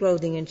food,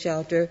 clothing, and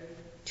shelter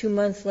 2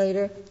 months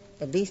later,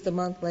 at least a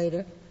month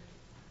later.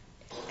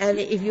 And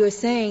if you're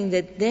saying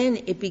that then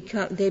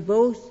they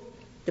both,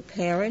 the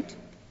parent,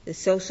 the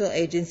social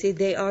agency,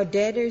 they are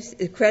debtors,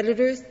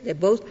 creditors, they're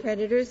both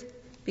creditors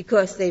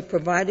because they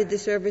provided the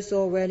service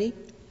already?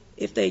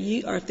 If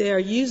they are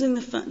using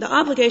the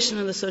obligation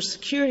of the Social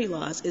Security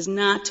laws is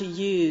not to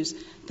use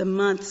the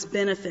month's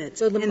benefits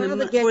for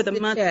the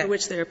month for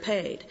which they're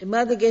paid. The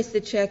mother gets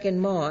the check in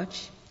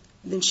March,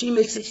 then she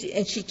makes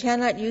and she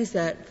cannot use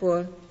that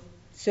for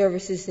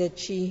services that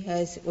she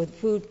has with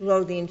food,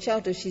 clothing, and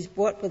shelter she's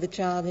bought for the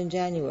child in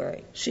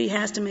January. She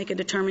has to make a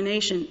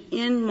determination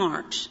in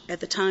March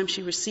at the time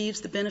she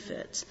receives the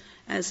benefits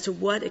as to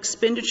what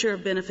expenditure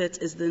of benefits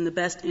is in the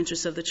best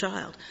interest of the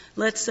child.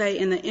 Let's say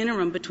in the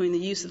interim between the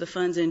use of the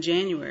funds in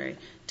January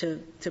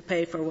to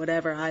pay for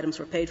whatever items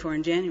were paid for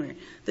in January,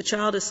 the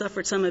child has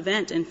suffered some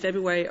event in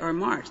February or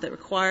March that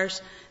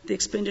requires the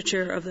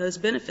expenditure of those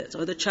benefits,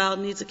 or the child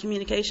needs a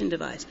communication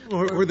device.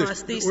 Or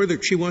that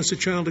she wants the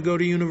child to go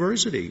to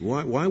university.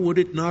 Why would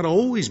it not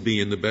always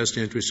be in the best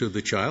interest of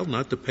the child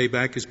not to pay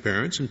back his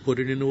parents and put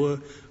it into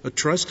a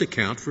trust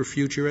account for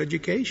future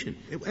education?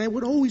 It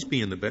would always be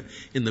in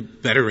the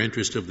better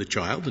interest of the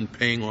child than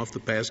paying off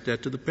the past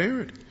debt to the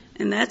parent.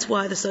 And that's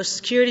why the Social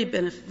Security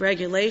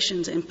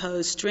regulations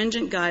impose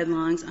stringent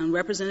guidelines on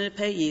representative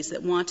payees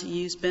that want to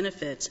use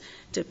benefits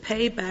to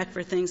pay back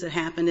for things that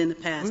happened in the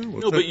past.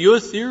 No, but your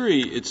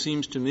theory, it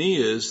seems to me,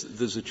 is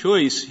there's a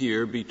choice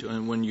here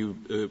between when you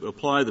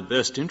apply the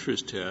best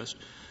interest test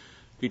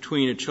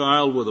between a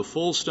child with a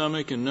full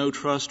stomach and no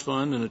trust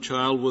fund and a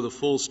child with a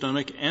full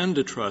stomach and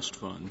a trust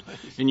fund.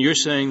 And you're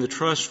saying the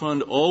trust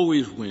fund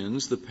always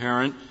wins, the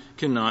parent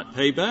cannot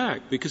pay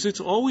back, because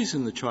it's always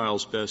in the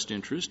child's best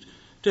interest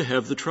to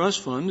have the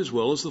trust fund as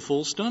well as the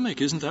full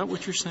stomach. Isn't that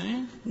what you're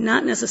saying?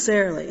 Not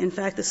necessarily. In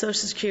fact, the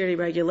Social Security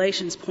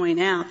regulations point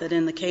out that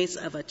in the case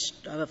of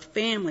a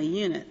family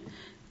unit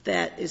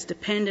that is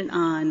dependent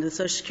on the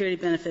Social Security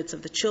benefits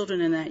of the children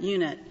in that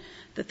unit,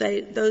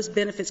 that those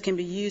benefits can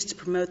be used to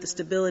promote the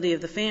stability of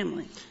the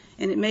family.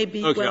 And it may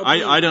be okay.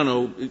 I don't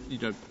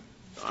know.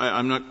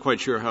 I'm not quite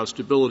sure how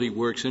stability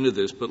works into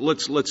this, but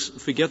let's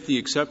forget the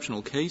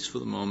exceptional case for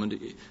the moment.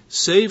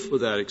 Save for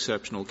that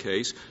exceptional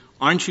case,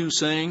 aren't you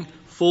saying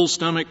full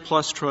stomach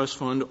plus trust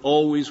fund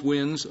always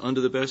wins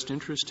under the best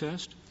interest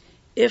test?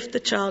 If the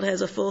child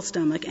has a full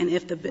stomach and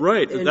if the...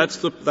 Right. That's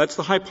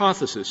the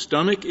hypothesis.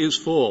 Stomach is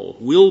full,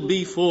 will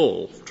be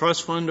full,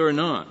 trust fund or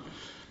not.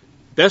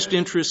 Best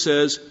interest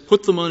says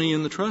put the money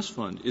in the trust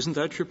fund. Isn't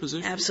that your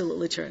position?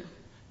 Absolutely true.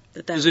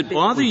 Does it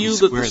bother you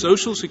that the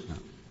Social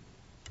Security...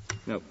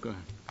 No, go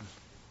ahead.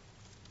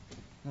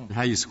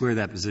 How you square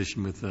that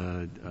position with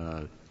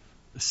a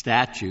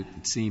statute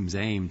that seems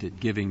aimed at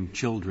giving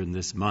children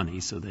this money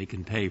so they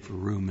can pay for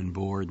room and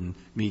board and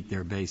meet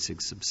their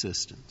basic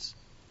subsistence?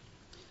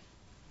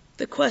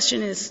 The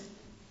question is,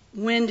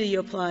 when do you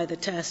apply the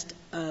test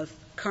of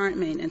current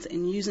maintenance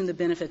and using the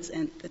benefits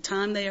and the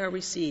time they are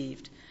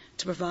received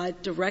to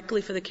provide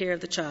directly for the care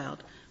of the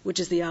child, which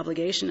is the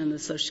obligation in the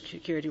Social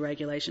Security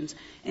regulations,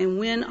 and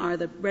when are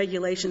the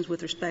regulations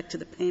with respect to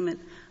the payment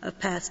of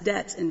past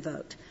debts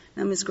invoked?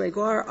 Now, Ms.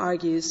 Gregoire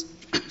argues,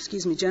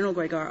 General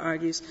Gregoire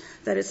argues,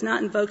 that it's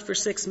not invoked for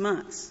 6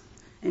 months,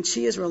 and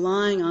she is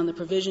relying on the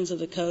provisions of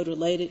the code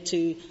related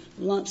to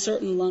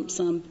certain lump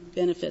sum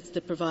benefits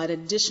that provide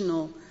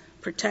additional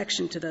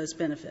protection to those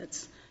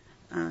benefits.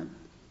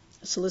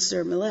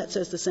 Solicitor Millett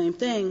says the same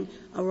thing,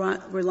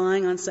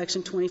 relying on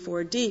Section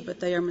 24D, but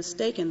they are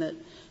mistaken. That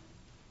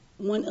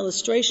one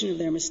illustration of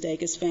their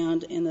mistake is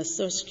found in the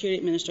Social Security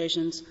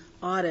Administration's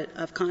audit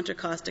of Contra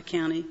Costa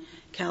County,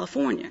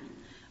 California,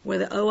 where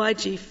the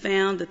OIG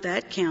found that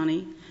that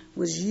county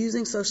was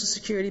using Social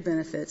Security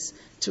benefits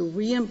to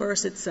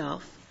reimburse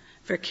itself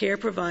for care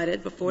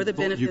provided before the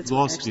benefits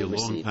were actually received. You've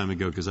lost me a long time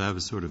ago because I have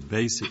a sort of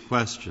basic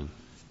question.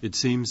 It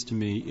seems to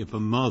me if a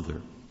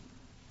mother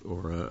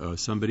or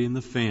somebody in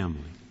the family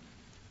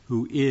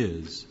who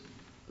is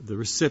the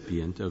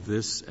recipient of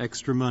this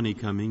extra money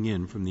coming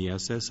in from the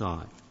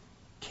SSI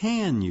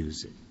can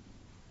use it,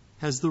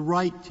 has the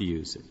right to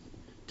use it,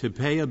 to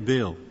pay a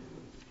bill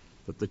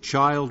that the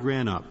child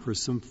ran up for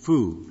some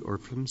food or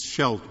some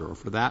shelter or,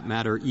 for that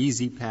matter,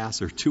 Easy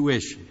Pass or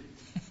tuition.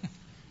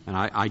 And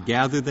I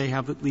gather they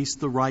have at least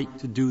the right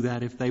to do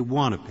that if they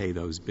want to pay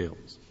those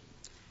bills.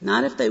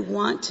 Not if they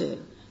want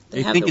to.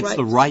 They think it's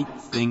the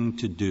right thing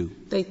to do.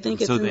 They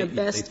think it's in the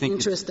best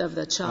interest of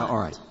the child. All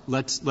right.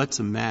 Let's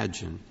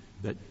imagine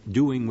that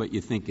doing what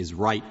you think is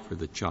right for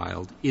the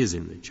child is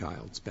in the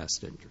child's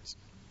best interest.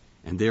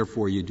 And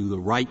therefore you do the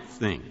right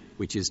thing,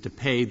 which is to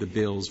pay the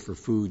bills for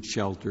food,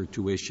 shelter,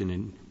 tuition,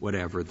 and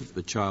whatever that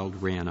the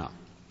child ran up.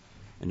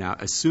 And now,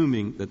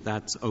 assuming that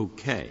that's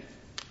okay,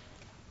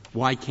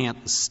 why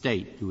can't the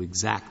state do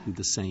exactly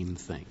the same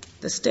thing?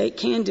 The state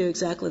can do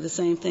exactly the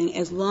same thing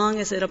as long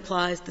as it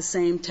applies the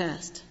same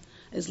test,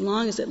 as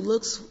long as it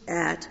looks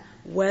at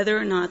whether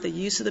or not the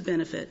use of the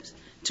benefit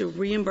to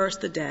reimburse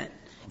the debt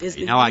is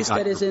the use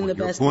that is in the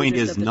best interest of the child. Your point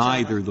is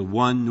neither the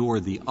one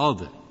nor the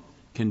other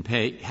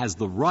has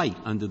the right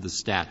under the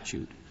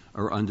statute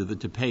or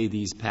to pay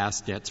these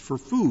past debts for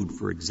food,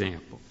 for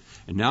example.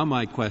 And now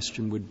my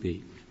question would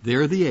be,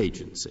 they're the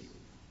agency.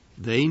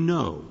 They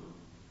know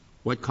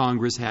what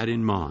Congress had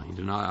in mind.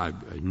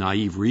 And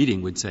naive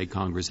reading would say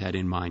Congress had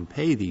in mind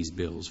pay these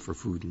bills for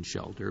food and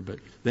shelter, but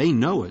they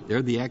know it.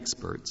 They're the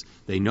experts.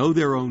 They know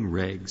their own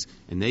regs,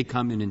 and they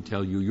come in and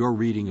tell you your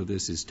reading of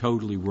this is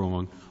totally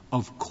wrong.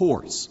 Of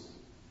course,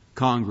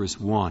 Congress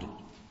wanted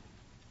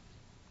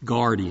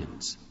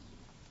guardians,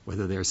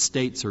 whether they're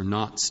states or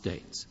not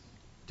states,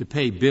 to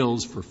pay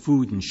bills for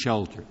food and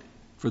shelter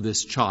for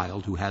this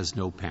child who has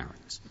no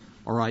parents.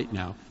 All right,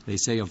 now, they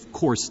say of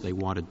course they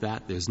wanted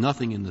that. There's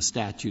nothing in the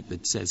statute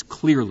that says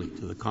clearly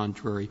to the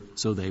contrary,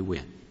 so they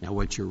win. Now,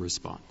 what's your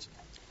response?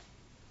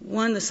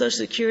 One, the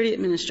Social Security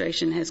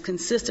Administration has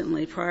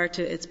consistently, prior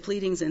to its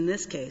pleadings in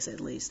this case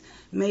at least,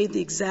 made the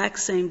exact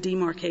same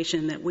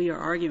demarcation that we are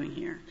arguing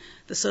here.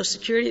 The Social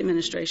Security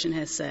Administration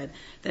has said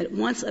that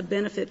once a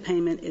benefit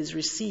payment is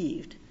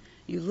received,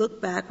 you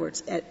look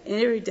backwards at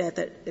every debt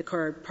that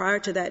occurred prior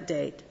to that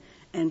date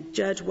and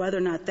judge whether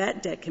or not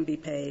that debt can be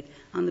paid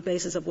on the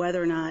basis of whether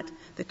or not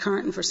the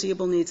current and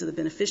foreseeable needs of the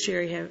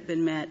beneficiary have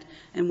been met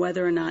and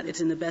whether or not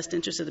it's in the best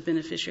interest of the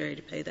beneficiary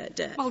to pay that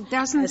debt. Well,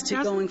 doesn't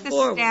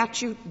the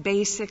statute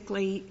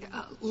basically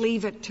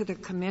leave it to the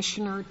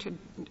commissioner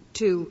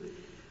to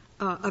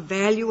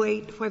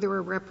evaluate whether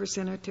a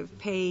representative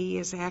payee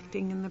is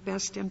acting in the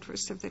best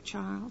interest of the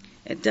child?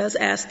 It does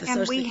ask the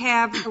And we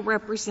have a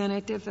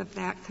representative of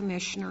that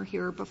commissioner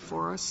here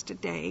before us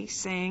today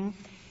saying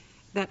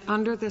that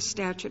under the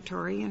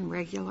statutory and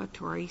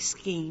regulatory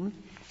scheme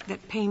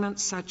that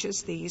payments such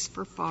as these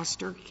for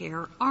foster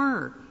care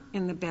are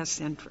in the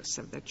best interest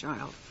of the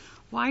child.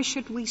 Why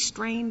should we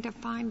strain to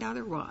find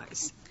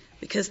otherwise?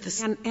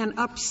 Because and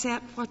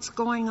upset what's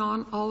going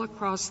on all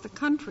across the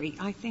country.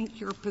 I think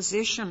your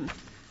position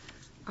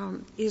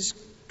is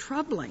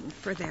troubling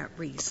for that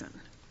reason.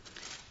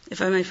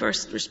 If I may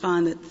first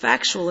respond that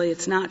factually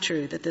it's not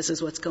true that this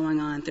is what's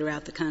going on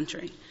throughout the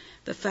country.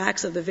 The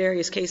facts of the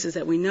various cases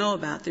that we know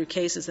about through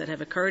cases that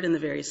have occurred in the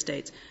various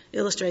states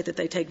illustrate that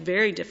they take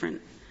very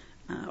different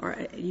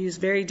or use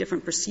very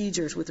different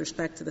procedures with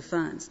respect to the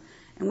funds.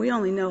 And we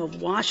only know of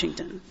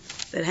Washington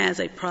that has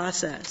a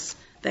process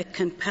that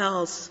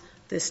compels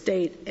the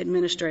state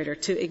administrator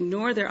to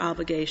ignore their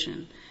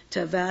obligation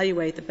to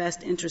evaluate the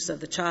best interests of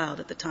the child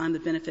at the time the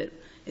benefit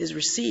is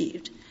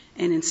received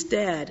and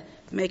instead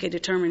make a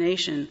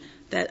determination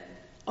that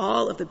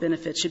all of the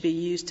benefits should be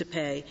used to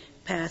pay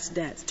past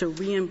debts, to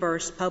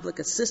reimburse public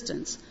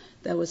assistance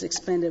that was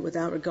expended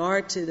without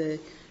regard to the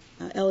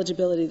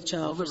eligibility of the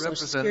child for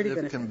Social Security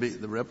benefits.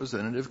 The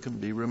representative can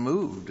be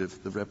removed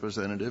if the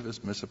representative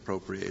is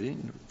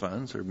misappropriating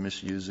funds or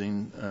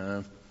misusing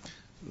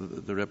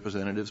the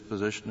representative's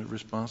position of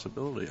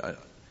responsibility.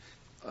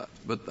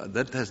 But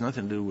that has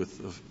nothing to do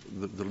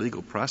with the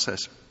legal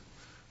process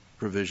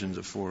provisions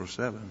of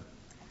 407.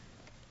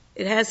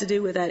 It has to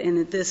do with that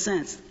in this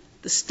sense.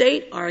 The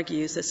state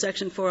argues that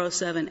Section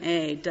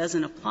 407A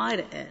doesn't apply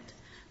to it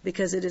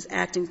because it is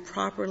acting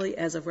properly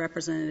as a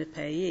representative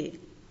payee.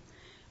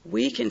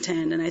 We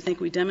contend, and I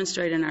think we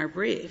demonstrate in our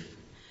brief,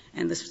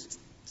 and the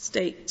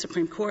state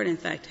Supreme Court in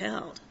fact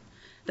held,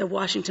 that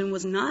Washington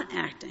was not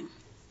acting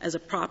as a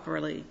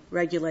properly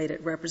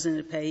regulated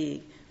representative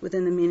payee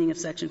within the meaning of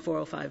Section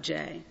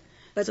 405J.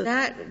 But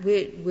that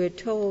we're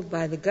told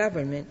by the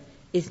government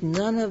is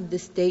none of the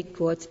state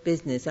court's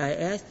business. I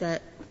asked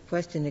that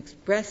question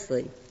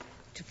expressly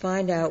to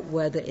find out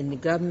whether, in the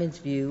government's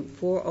view,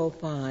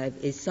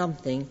 405 is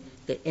something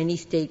that any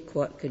state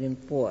court could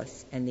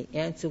enforce, and the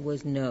answer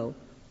was no.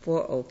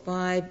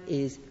 405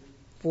 is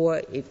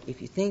for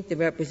if you think the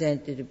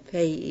representative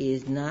payee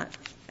is not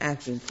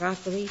acting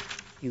properly,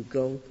 you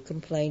go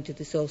complain to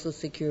the Social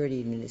Security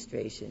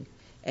Administration,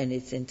 and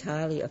it's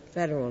entirely a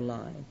federal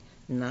line,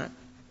 not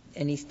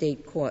any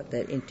state court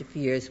that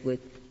interferes with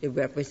the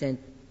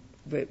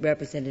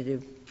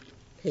representative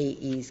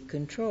payee's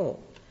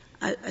control.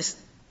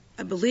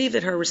 I believe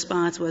that her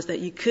response was that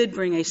you could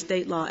bring a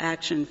state law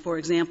action, for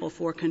example,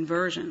 for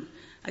conversion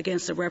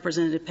against a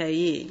representative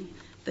payee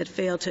that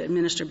failed to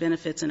administer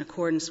benefits in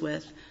accordance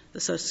with the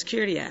Social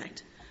Security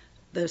Act.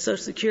 The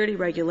Social Security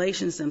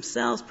regulations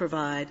themselves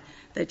provide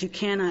that you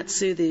cannot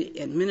sue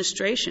the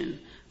administration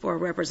for a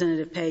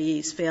representative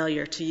payee's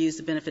failure to use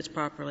the benefits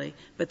properly,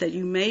 but that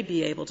you may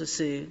be able to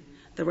sue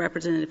the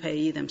representative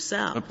payee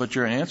themselves. But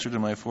your answer to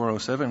my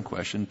 407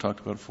 question talked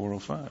about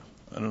 405.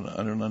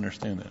 I don't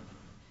understand that.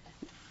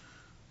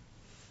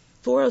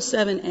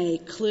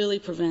 407A clearly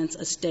prevents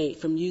a state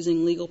from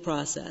using legal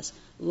process,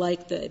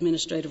 like the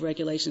administrative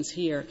regulations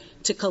here,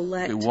 to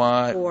collect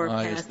for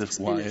past expenditures.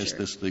 Why is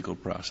this legal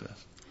process?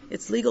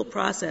 It's legal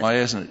process.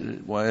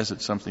 Why is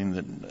it something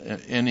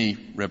that any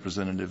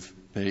representative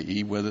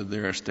payee, whether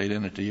they're a state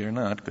entity or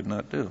not, could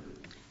not do?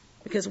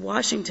 Because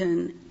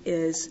Washington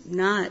is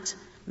not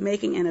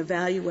making an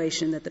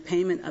evaluation that the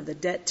payment of the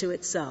debt to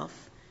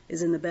itself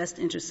is in the best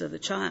interest of the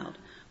child.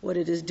 What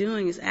it is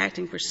doing is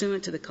acting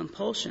pursuant to the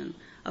compulsion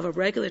of a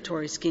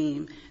regulatory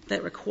scheme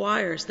that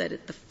requires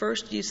that the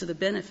first use of the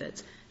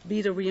benefits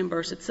be to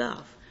reimburse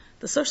itself.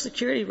 The Social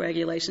Security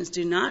regulations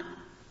do not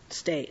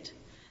state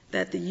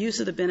that the use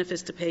of the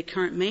benefits to pay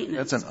current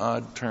maintenance. That's an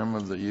odd term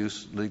of the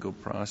use, legal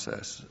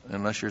process,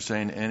 unless you're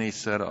saying any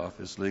set-off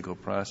is legal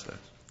process.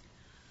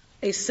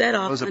 A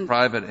set-off. Suppose a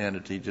private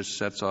entity just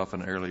sets off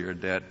an earlier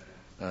debt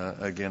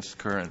against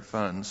current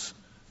funds.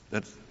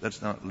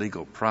 That's not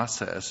legal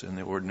process in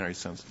the ordinary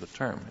sense of the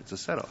term. It's a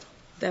set-off.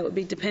 That would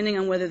be depending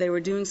on whether they were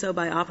doing so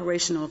by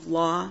operation of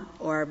law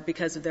or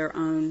because of their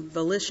own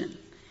volition.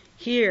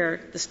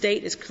 Here, the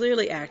state is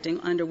clearly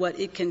acting under what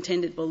it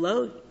contended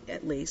below,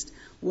 at least,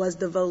 was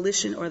the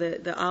volition or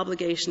the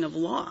obligation of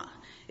law.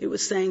 It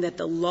was saying that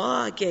the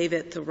law gave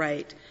it the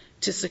right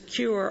to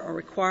secure or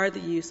require the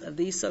use of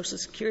these Social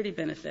Security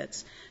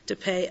benefits to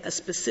pay a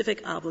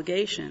specific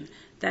obligation,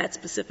 that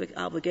specific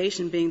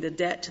obligation being the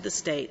debt to the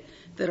state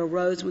that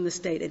arose when the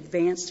state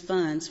advanced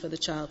funds for the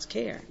child's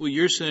care. Well,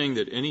 you're saying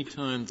that any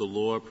time the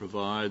law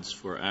provides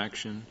for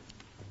action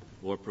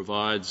or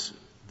provides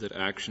that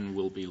action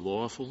will be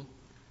lawful,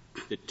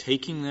 that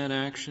taking that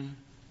action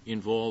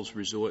involves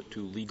resort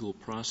to legal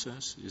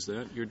process? Is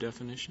that your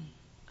definition?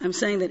 I'm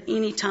saying that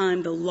any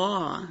time the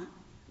law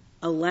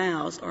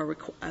allows or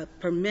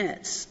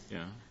permits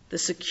the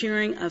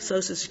securing of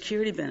Social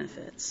Security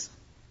benefits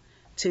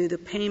to the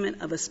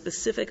payment of a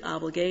specific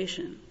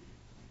obligation,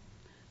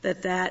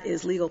 that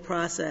is legal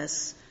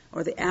process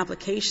or the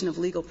application of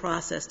legal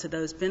process to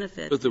those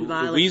benefits. But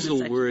the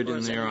weasel word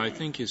in there, I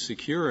think, is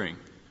securing.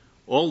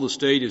 All the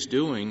state is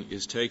doing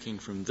is taking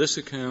from this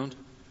account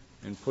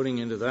and putting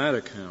into that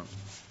account.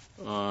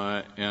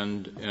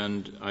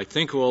 And I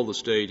think all the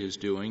state is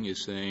doing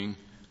is saying,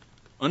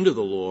 under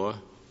the law,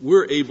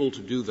 we're able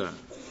to do that.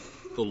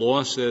 The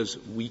law says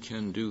we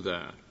can do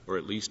that, or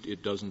at least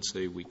it doesn't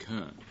say we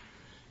can't.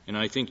 And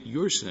I think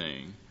you're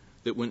saying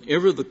that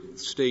whenever the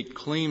state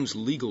claims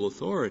legal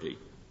authority,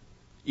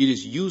 it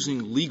is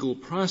using legal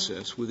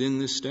process within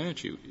this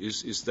statute.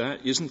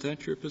 Isn't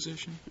that your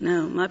position?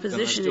 No, my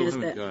position is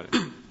that got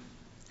it.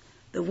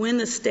 that when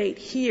the state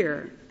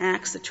here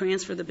acts to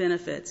transfer the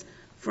benefits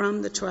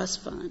from the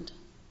trust fund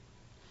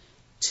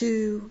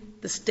to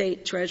the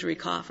state treasury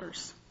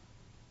coffers,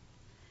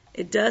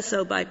 it does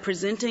so by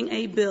presenting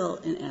a bill,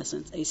 in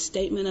essence, a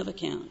statement of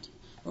account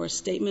or a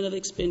statement of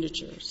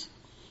expenditures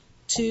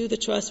to the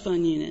trust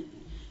fund unit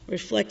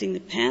reflecting the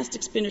past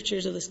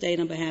expenditures of the state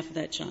on behalf of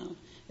that child.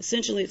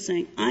 Essentially, it's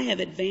saying, I have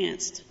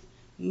advanced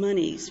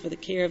monies for the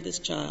care of this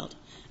child,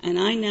 and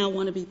I now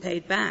want to be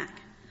paid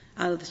back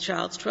out of the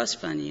child's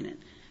trust fund unit.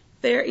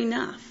 Fair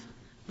enough.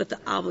 But the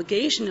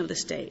obligation of the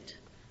state,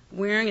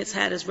 wearing its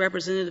hat as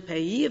representative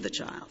payee of the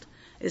child,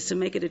 is to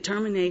make a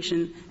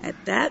determination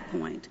at that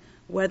point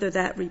whether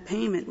that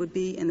repayment would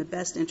be in the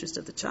best interest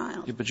of the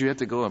child. Yeah, but you have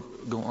to go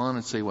on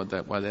and say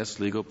why that's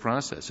legal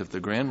process. If the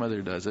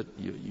grandmother does it,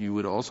 you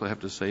would also have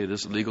to say it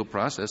is legal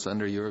process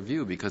under your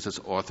view because it's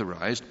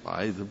authorized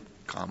by the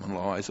common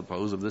law, I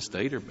suppose, of the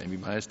state or maybe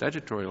by a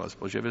statutory law.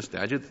 Suppose you have a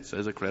statute that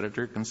says a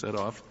creditor can set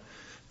off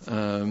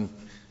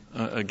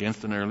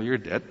against an earlier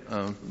debt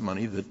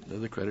money that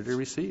the creditor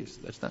receives.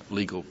 That's not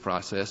legal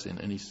process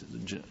in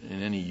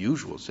any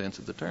usual sense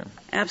of the term.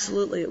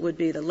 Absolutely, it would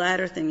be the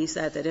latter thing you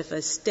said, that if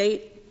a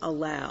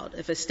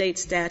state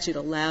statute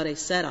allowed a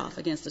set-off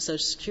against a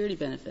Social Security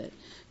benefit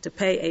to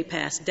pay a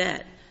past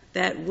debt,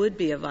 that would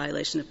be a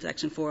violation of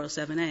Section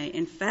 407A.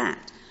 In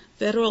fact,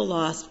 Federal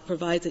law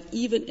provides that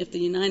even if the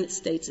United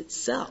States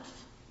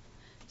itself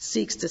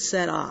seeks to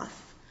set off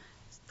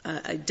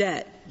a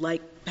debt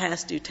like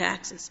past due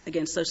taxes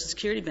against Social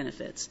Security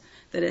benefits,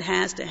 that it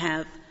has to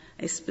have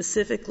a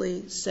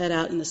specifically set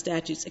out in the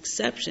statute's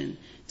exception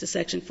to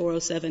Section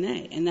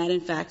 407A, and that,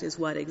 in fact, is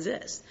what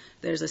exists.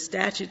 There's a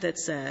statute that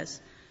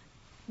says,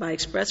 by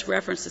express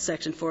reference to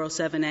Section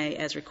 407A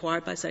as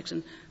required by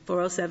Section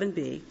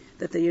 407B,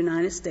 that the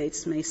United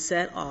States may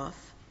set off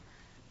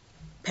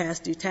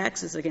past due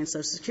taxes against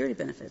Social Security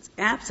benefits.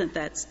 Absent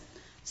that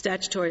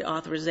statutory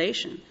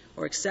authorization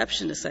or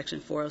exception to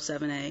Section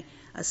 407A,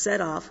 a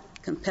set-off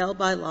compelled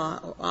by law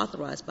or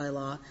authorized by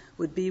law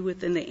would be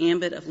within the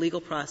ambit of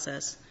legal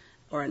process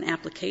or an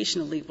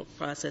application of legal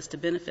process to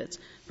benefits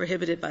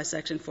prohibited by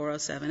Section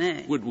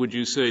 407A. Would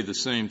you say the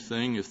same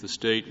thing if the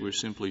state were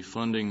simply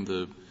funding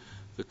the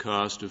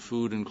cost of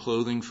food and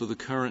clothing for the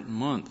current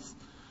month?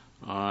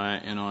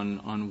 And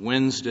on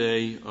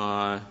Wednesday,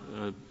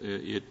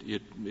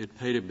 it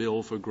paid a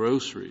bill for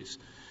groceries.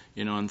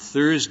 And on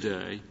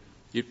Thursday,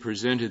 it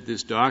presented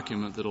this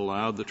document that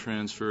allowed the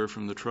transfer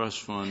from the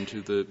trust fund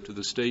to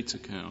the state's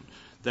account.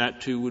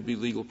 That, too, would be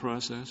legal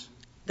process?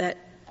 That,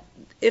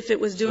 if it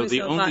was doing so.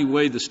 The only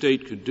way the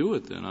state could do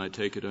it, then, I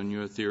take it on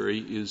your theory,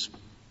 is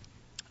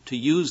to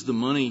use the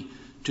money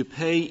to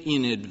pay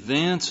in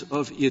advance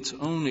of its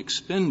own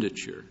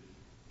expenditure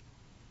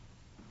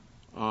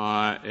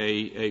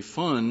a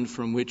fund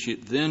from which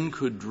it then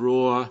could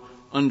draw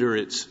under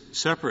its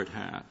separate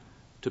hat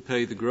to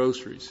pay the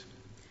groceries.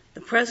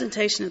 The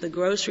presentation of the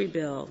grocery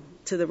bill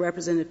to the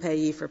representative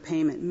payee for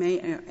payment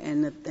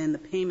and the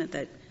payment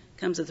that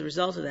comes as a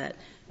result of that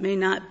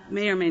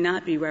may or may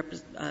not be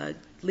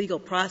legal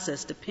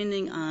process,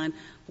 depending on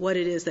what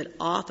it is that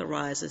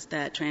authorizes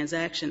that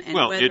transaction and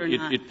whether or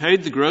not. It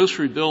paid the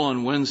grocery bill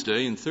on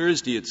Wednesday, and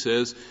Thursday it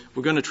says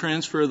we're going to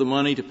transfer the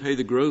money to pay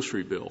the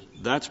grocery bill.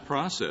 That's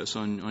process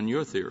on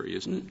your theory,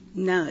 isn't it?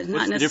 No, it's What's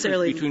not necessarily. What's the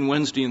difference between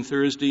Wednesday and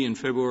Thursday and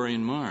February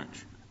and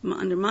March?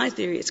 Under my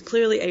theory, it's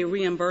clearly a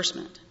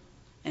reimbursement.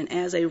 And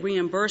as a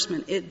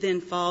reimbursement, it then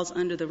falls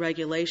under the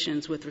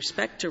regulations with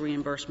respect to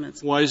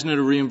reimbursements. Why isn't it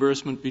a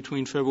reimbursement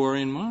between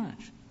February and March?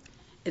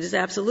 It is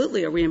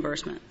absolutely a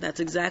reimbursement. That's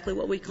exactly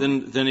what we call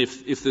it. Then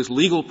if there's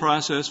legal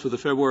process for the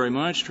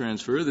February-March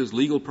transfer, there's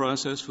legal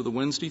process for the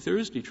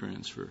Wednesday-Thursday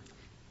transfer.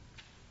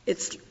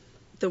 It's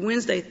the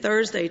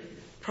Wednesday-Thursday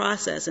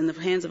process in the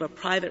hands of a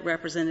private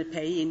representative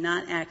payee,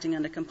 not acting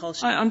under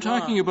compulsion of law. I'm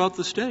talking about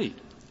the state.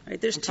 Right,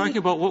 I'm talking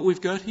about what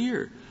we've got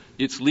here.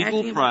 It's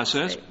legal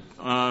process.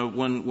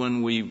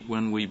 When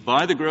we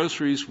buy the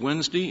groceries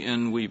Wednesday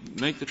and we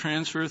make the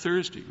transfer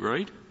Thursday,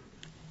 right?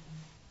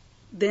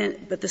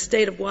 But the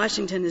state of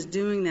Washington is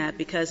doing that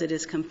because it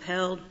is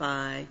compelled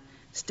by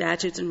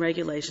statutes and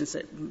regulations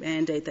that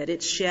mandate that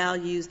it shall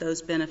use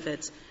those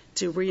benefits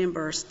to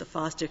reimburse the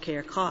foster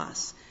care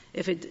costs.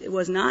 If it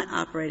was not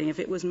operating, if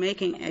it was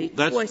making a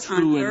choice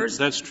on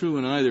Thursday. That's true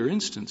in either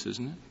instance,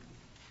 isn't it?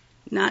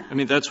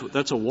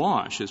 That's a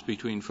wash. It's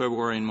between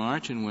February and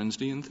March and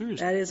Wednesday and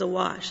Thursday. That is a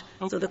wash.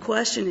 Okay. So the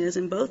question is,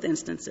 in both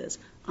instances,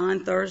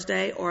 on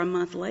Thursday or a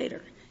month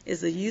later,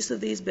 is the use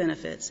of these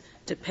benefits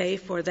to pay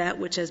for that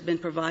which has been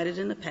provided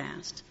in the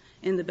past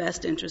in the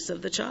best interests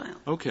of the child.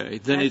 Okay.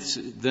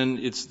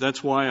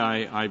 That's why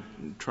I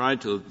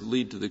tried to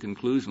lead to the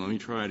conclusion, let me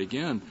try it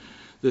again,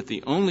 that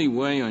the only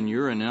way on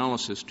your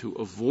analysis to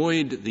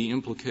avoid the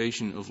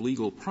implication of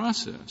legal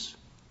process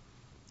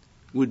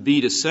would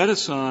be to set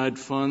aside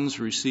funds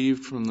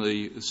received from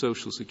the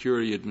Social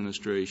Security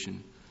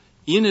Administration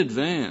in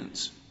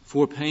advance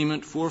for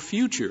payment for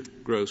future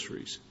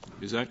groceries.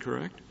 Is that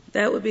correct?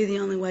 That would be the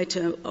only way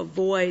to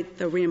avoid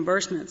the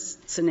reimbursement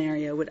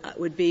scenario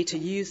would be to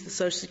use the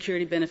Social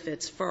Security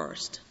benefits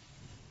first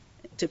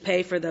to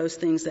pay for those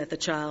things that the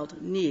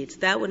child needs.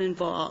 That would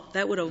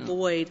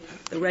avoid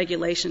the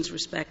regulations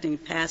respecting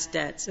past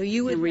debts. So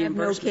you would have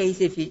no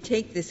case if you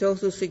take the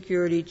Social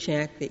Security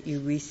check that you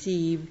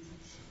receive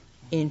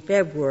in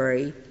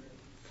February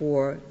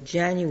for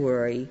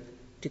January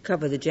to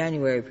cover the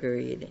January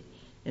period,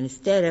 and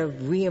instead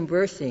of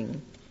reimbursing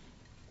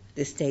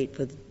the state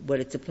for what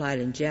it's applied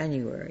in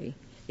January,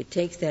 it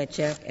takes that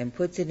check and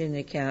puts it in an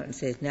account and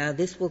says, now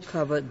this will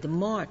cover the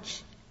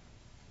March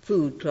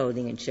food,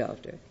 clothing, and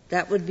shelter.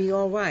 That would be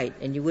all right,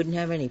 and you wouldn't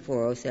have any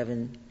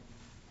 407.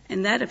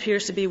 And that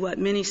appears to be what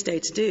many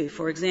states do.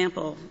 For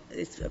example,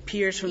 it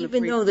appears from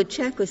even though the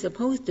check was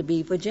supposed to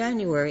be for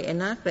January and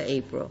not for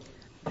April.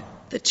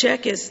 The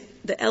check is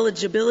the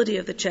eligibility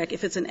of the check,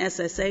 if it's an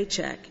SSA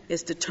check,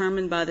 is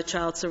determined by the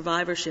child's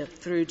survivorship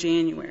through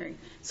January.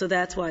 So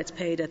that's why it's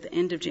paid at the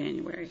end of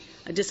January.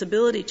 A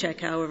disability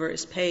check, however,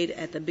 is paid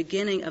at the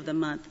beginning of the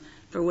month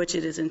for which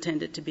it is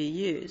intended to be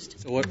used.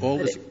 So what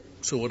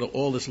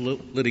all this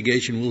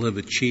litigation will have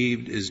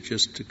achieved is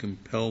just to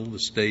compel the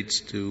states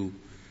to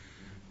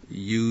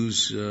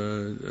use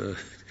the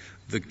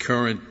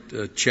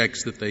current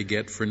checks that they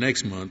get for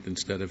next month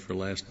instead of for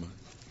last month.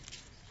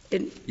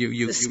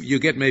 You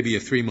get maybe a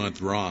 3-month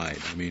ride.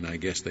 I mean, I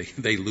guess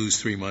they lose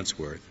 3 months'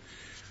 worth.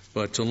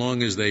 But so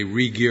long as they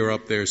re-gear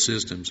up their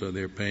system so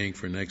they're paying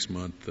for next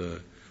month,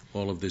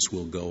 all of this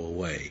will go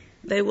away.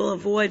 They will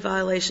avoid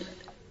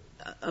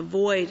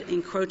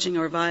encroaching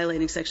or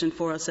violating Section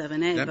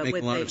 407A. Does that make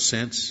a lot of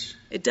sense?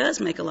 It does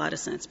make a lot of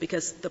sense,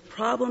 because the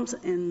problems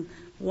in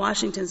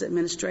Washington's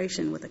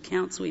administration with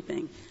account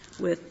sweeping,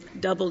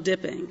 with double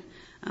dipping,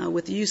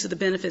 with the use of the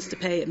benefits to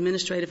pay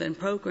administrative and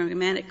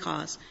programmatic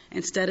costs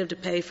instead of to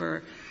pay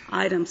for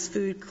items,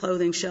 food,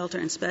 clothing, shelter,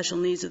 and special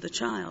needs of the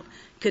child,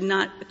 could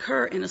not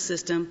occur in a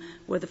system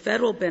where the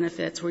federal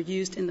benefits were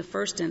used in the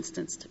first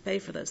instance to pay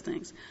for those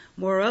things.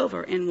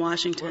 Moreover, in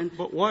Washington,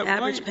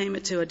 average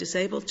payment to a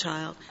disabled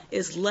child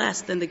is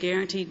less than the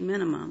guaranteed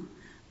minimum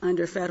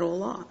under federal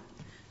law,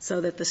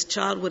 so that this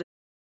child would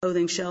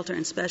clothing, shelter,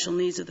 and special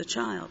needs of the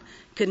child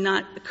could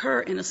not occur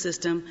in a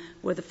system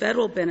where the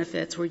federal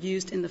benefits were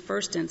used in the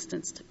first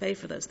instance to pay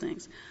for those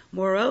things.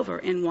 Moreover,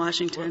 in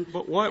Washington,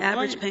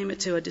 average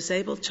payment to a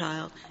disabled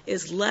child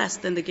is less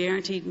than the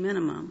guaranteed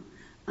minimum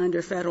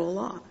under federal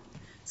law,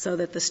 so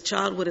that this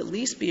child would at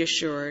least be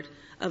assured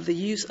of the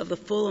use of the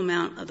full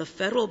amount of the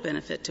federal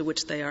benefit to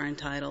which they are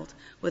entitled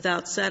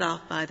without set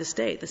off by the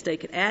state. The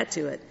state could add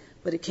to it,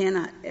 but it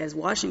cannot, as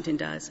Washington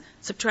does,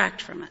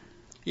 subtract from it.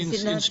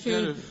 Is it not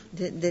true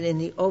that in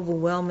the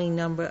overwhelming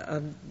number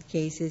of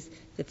cases,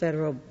 the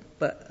federal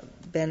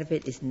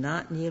benefit is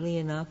not nearly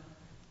enough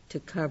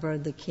to cover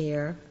the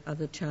care of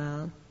the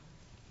child?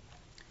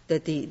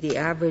 That the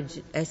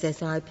average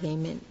SSI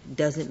payment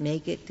doesn't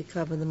make it to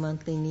cover the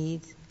monthly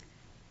needs?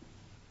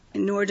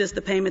 And nor does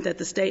the payment that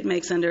the state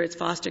makes under its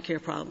foster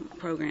care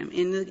program.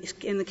 In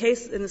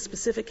the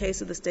specific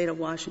case of the state of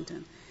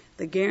Washington,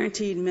 the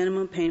guaranteed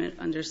minimum payment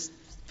under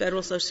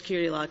federal Social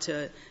Security law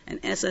to an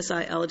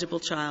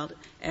SSI-eligible child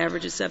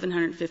averages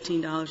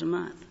 $715 a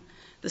month.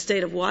 The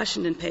state of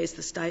Washington pays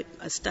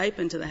a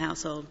stipend to the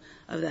household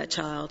of that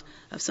child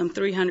of some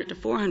 $300 to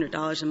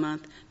 $400 a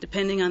month,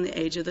 depending on the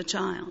age of the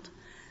child.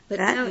 But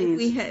that now,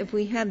 if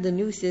we have the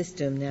new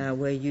system now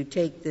where you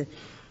take the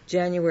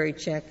January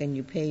check and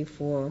you pay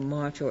for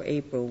March or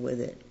April with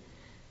it,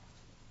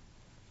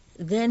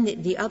 then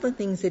the other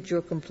things that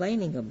you're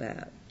complaining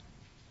about,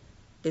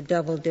 the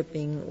double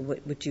dipping,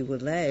 which you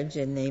allege,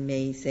 and they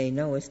may say,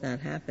 no, it's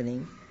not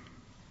happening.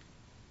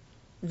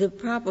 The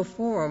proper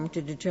forum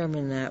to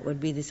determine that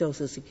would be the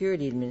Social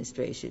Security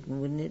Administration,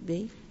 wouldn't it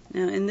be?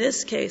 Now, in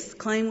this case, the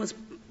claim was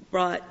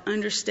brought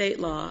under state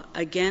law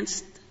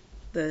against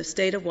the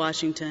state of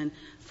Washington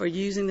for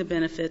using the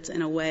benefits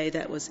in a way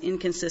that was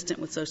inconsistent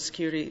with Social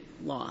Security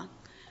law.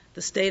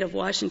 The state of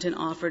Washington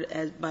offered,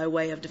 by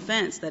way of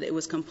defense, that it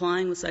was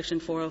complying with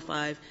Section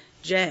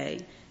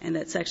 405J and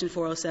that Section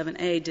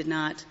 407A did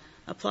not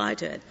apply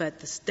to it. But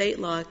the state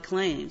law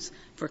claims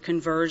for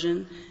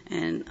conversion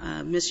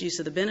and misuse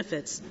of the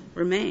benefits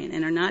remain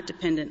and are not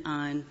dependent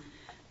on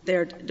 —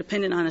 they're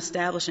dependent on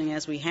establishing,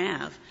 as we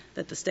have,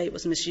 that the state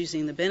was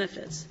misusing the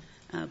benefits.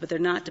 But they're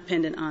not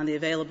dependent on the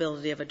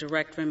availability of a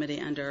direct remedy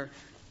under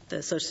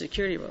the Social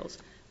Security rules.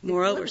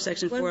 Moreover,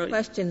 Section 408 — One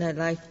question I'd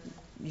like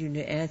you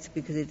to answer,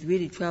 because it's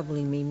really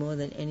troubling me more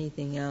than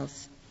anything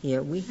else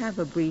here. We have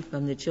a brief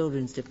from the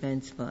Children's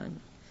Defense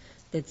Fund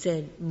that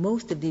said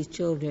most of these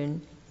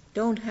children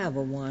don't have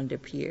a Wanda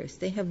Pierce.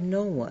 They have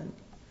no one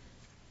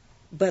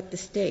but the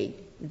state.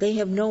 They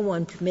have no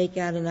one to make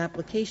out an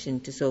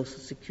application to Social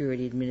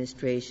Security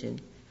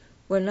Administration.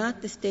 Were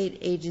not the state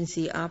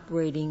agency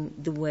operating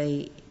the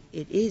way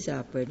it is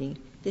operating,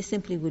 there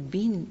simply would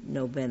be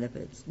no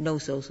benefits, no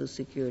Social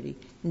Security,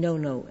 no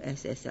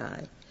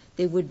SSI.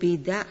 There would be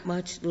that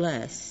much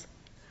less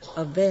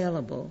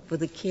available for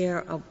the care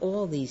of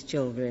all these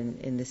children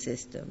in the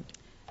system.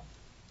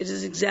 It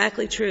is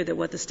exactly true that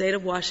what the state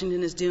of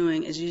Washington is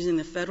doing is using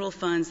the federal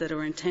funds that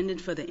are intended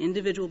for the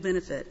individual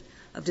benefit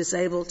of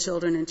disabled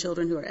children and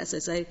children who are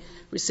SSA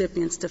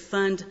recipients to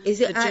fund the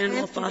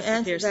general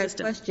foster care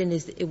system. That question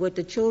is what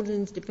the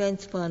Children's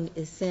Defense Fund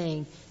is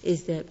saying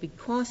is that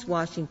because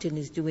Washington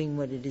is doing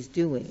what it is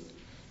doing,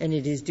 and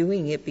it is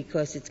doing it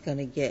because it's going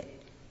to get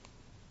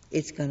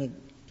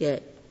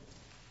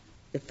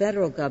the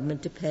federal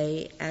government to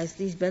pay as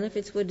these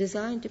benefits were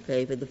designed to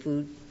pay for the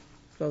food,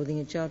 clothing,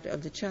 and shelter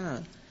of the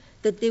child,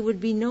 that there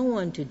would be no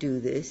one to do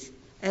this,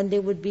 and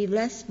there would be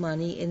less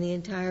money in the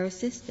entire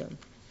system.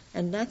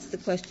 And that's the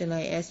question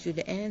I asked you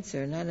to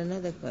answer, not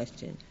another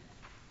question.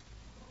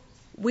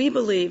 We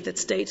believe that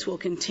states will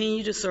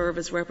continue to serve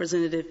as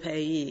representative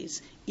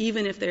payees,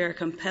 even if they are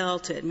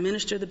compelled to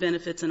administer the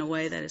benefits in a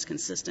way that is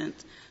consistent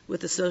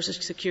with the Social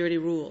Security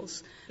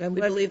rules. And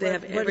we believe they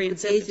have every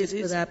incentive to do so. What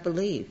is the basis for that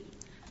belief?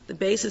 The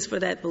basis for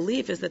that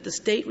belief is that the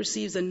state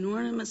receives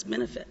enormous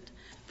benefit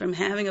from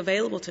having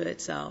available to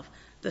itself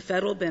the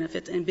federal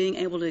benefits and being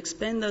able to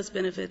expend those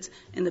benefits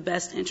in the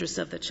best interests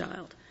of the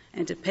child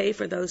and to pay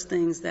for those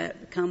things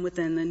that come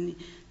within the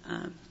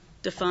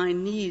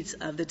defined needs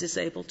of the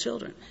disabled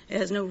children. It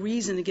has no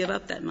reason to give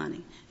up that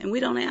money, and we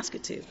don't ask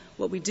it to.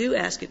 What we do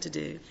ask it to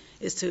do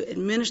is to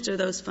administer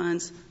those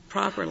funds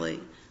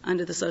properly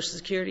under the Social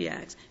Security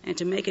Act and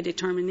to make a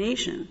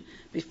determination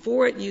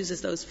before it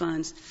uses those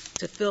funds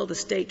to fill the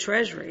state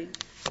treasury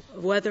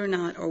whether or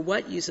not or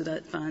what use of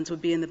those funds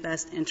would be in the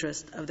best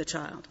interest of the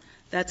child.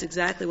 That's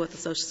exactly what the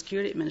Social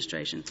Security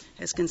Administration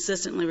has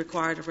consistently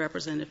required of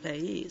representative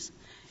payees.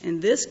 In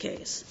this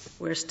case,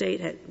 where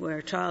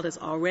a child has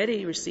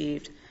already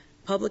received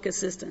public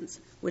assistance,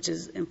 which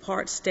is in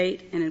part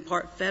state and in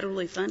part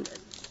federally funded,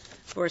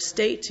 for a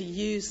state to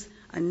use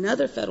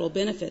another federal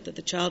benefit that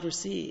the child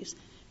receives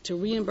to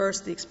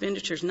reimburse the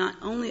expenditures not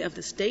only of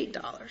the state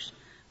dollars,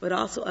 but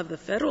also of the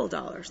federal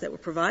dollars that were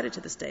provided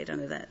to the state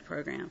under that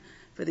program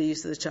for the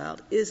use of the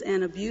child is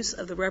an abuse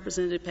of the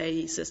representative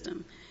payee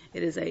system.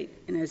 It is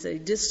a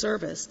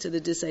disservice to the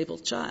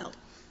disabled child.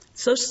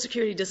 Social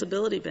Security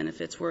disability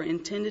benefits were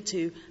intended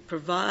to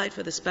provide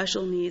for the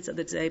special needs of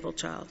the disabled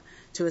child,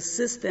 to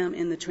assist them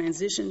in the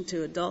transition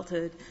to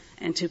adulthood,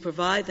 and to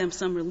provide them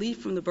some relief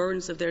from the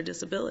burdens of their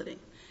disability.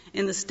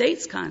 In the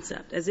state's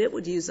concept, as it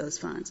would use those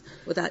funds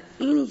without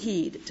any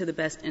heed to the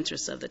best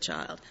interests of the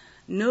child,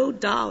 no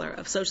dollar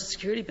of Social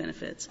Security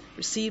benefits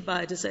received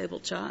by a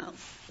disabled child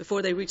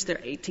before they reach their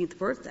 18th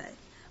birthday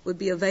would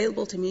be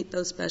available to meet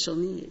those special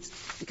needs,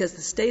 because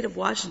the state of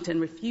Washington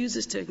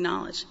refuses to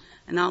acknowledge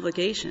an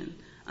obligation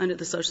under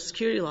the Social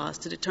Security laws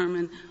to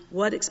determine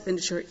what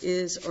expenditure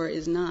is or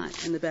is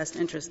not in the best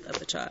interest of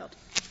the child.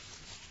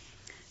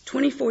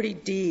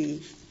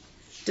 2040D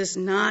does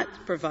not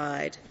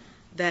provide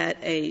that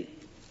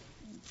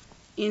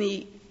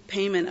any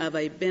payment of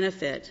a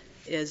benefit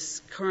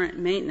is current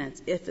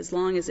maintenance if as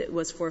long as it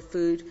was for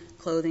food,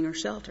 clothing, or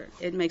shelter.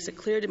 It makes a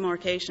clear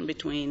demarcation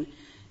between,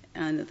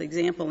 and the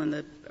example in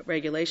the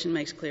regulation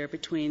makes clear,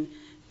 between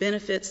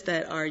benefits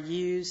that are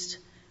used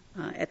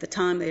at the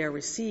time they are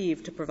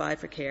received to provide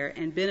for care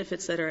and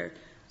benefits that are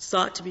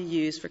sought to be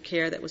used for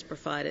care that was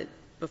provided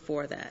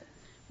before that.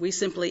 We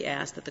simply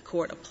ask that the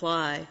court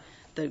apply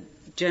the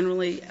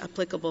generally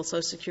applicable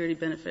Social Security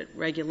benefit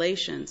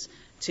regulations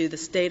to the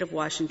state of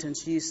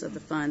Washington's use of the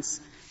funds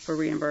for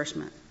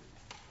reimbursement.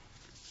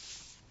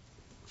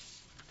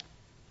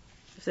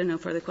 If there are no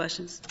further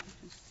questions.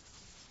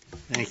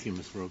 Thank you,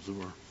 Ms.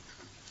 Roosevelt.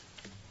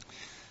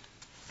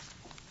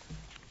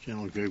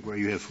 General Gregoire,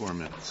 you have 4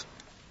 minutes.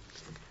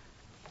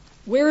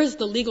 Where is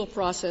the legal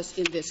process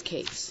in this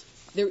case?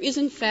 There is,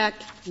 in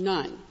fact,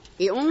 none.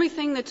 The only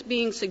thing that's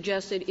being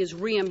suggested is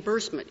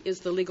reimbursement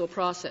is the legal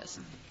process.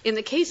 In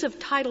the case of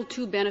Title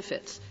II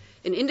benefits,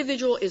 an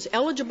individual is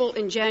eligible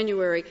in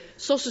January,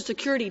 Social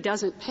Security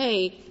doesn't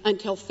pay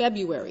until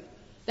February.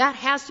 That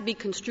has to be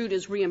construed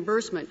as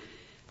reimbursement.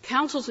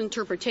 Counsel's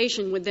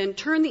interpretation would then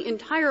turn the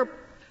entire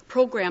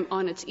program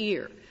on its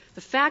ear.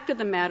 The fact of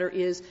the matter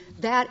is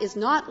that is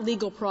not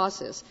legal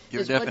process.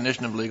 Your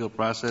definition of legal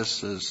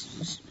process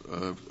is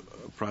a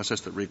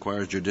process that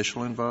requires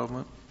judicial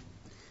involvement?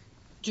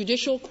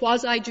 Judicial,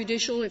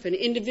 quasi-judicial, if an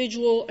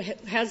individual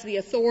has the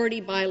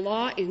authority by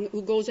law and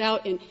who goes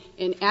out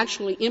and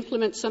actually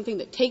implements something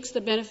that takes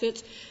the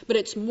benefits, but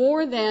it's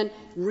more than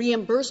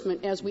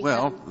reimbursement as we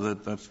have. Well,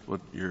 that's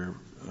what your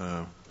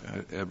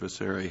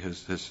adversary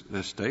has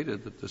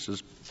stated, that this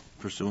is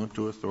pursuant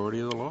to authority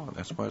of the law.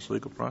 That's why it's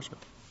legal process.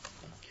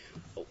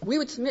 We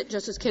would submit,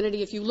 Justice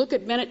Kennedy, if you look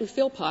at Bennett and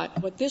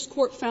Philpott, what this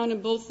Court found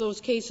in both those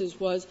cases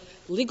was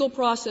legal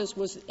process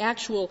was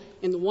actual,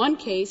 in the one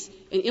case,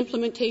 an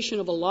implementation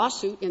of a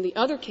lawsuit, in the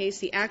other case,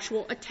 the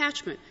actual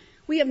attachment.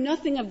 We have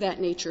nothing of that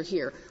nature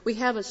here. We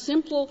have a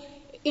simple,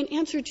 in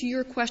answer to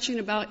your question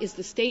about is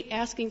the State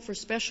asking for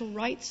special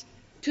rights,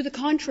 to the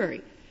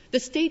contrary.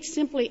 The State's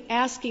simply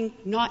asking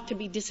not to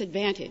be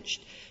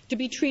disadvantaged, to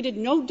be treated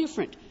no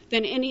different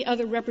than any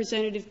other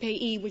representative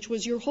payee, which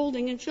was your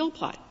holding in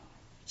Philpott.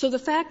 So the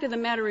fact of the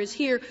matter is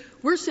here,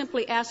 we're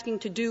simply asking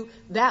to do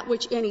that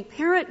which any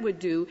parent would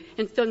do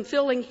in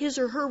fulfilling his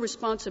or her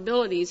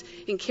responsibilities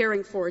in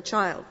caring for a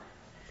child.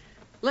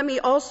 Let me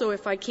also,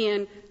 if I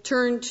can,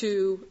 turn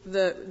to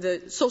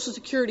the Social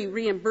Security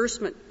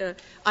reimbursement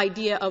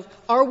idea of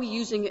are we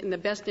using it in the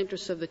best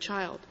interests of the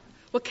child.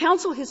 What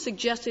counsel has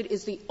suggested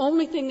is the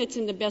only thing that's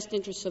in the best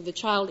interests of the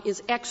child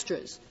is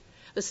extras.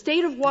 The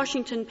State of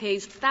Washington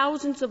pays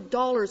thousands of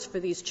dollars for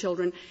these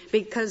children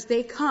because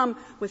they come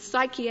with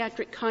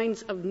psychiatric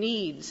kinds of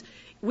needs.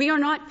 We are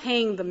not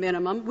paying the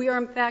minimum. We are,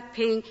 in fact,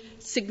 paying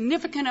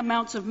significant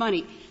amounts of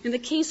money. In the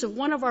case of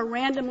one of our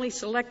randomly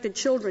selected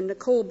children,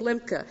 Nicole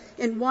Blimka,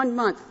 in 1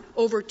 month,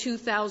 over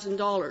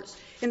 $2,000.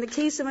 In the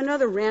case of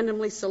another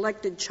randomly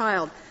selected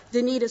child,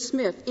 Danita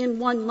Smith, in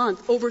 1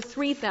 month, over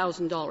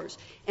 $3,000.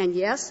 And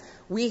yes,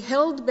 we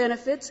held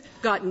benefits,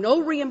 got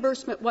no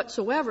reimbursement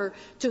whatsoever,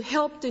 to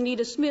help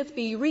Danita Smith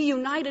be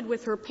reunited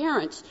with her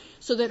parents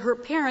so that her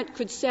parent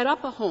could set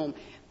up a home,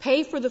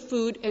 pay for the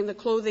food and the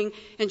clothing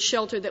and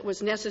shelter that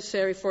was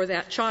necessary for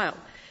that child.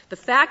 The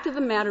fact of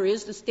the matter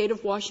is the State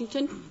of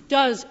Washington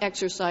does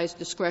exercise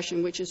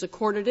discretion, which is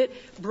accorded it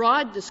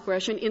broad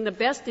discretion in the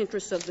best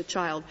interests of the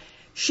child.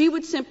 She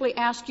would simply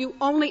ask you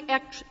only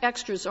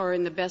extras are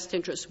in the best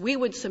interest. We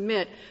would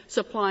submit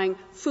supplying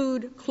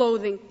food,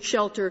 clothing,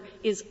 shelter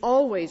is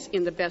always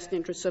in the best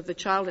interests of the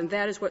child, and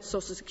that is what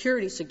Social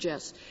Security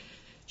suggests.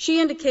 She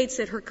indicates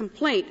that her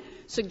complaint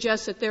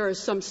suggests that there are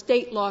some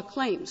state law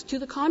claims. To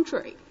the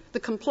contrary, the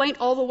complaint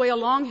all the way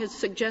along has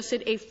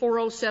suggested a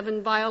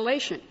 407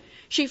 violation.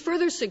 She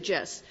further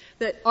suggests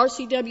that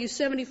RCW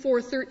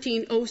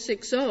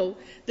 7413-060,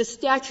 the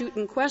statute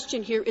in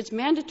question here, is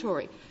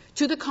mandatory.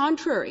 To the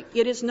contrary,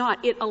 it is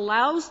not. It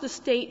allows the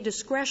state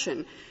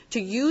discretion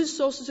to use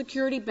Social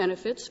Security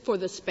benefits for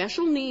the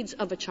special needs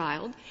of a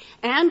child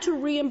and to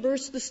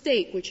reimburse the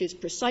state, which is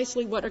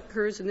precisely what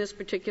occurs in this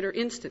particular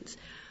instance.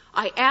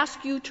 I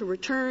ask you to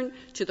return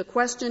to the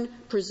question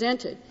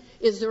presented.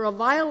 Is there a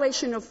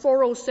violation of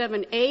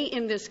 407A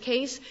in this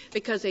case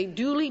because a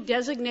duly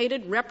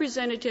designated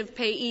representative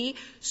payee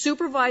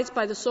supervised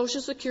by the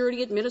Social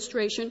Security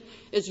Administration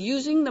is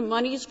using the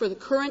monies for the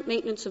current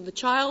maintenance of the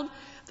child?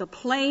 The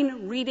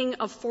plain reading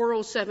of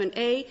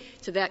 407A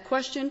to that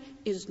question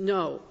is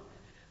no.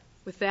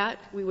 With that,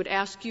 we would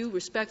ask you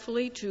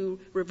respectfully to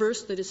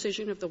reverse the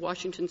decision of the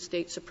Washington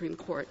State Supreme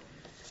Court.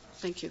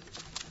 Thank you.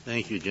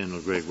 Thank you,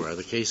 General Gregoire.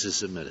 The case is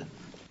submitted.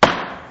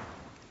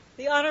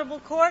 The Honorable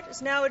Court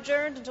is now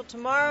adjourned until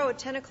tomorrow at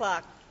 10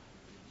 o'clock.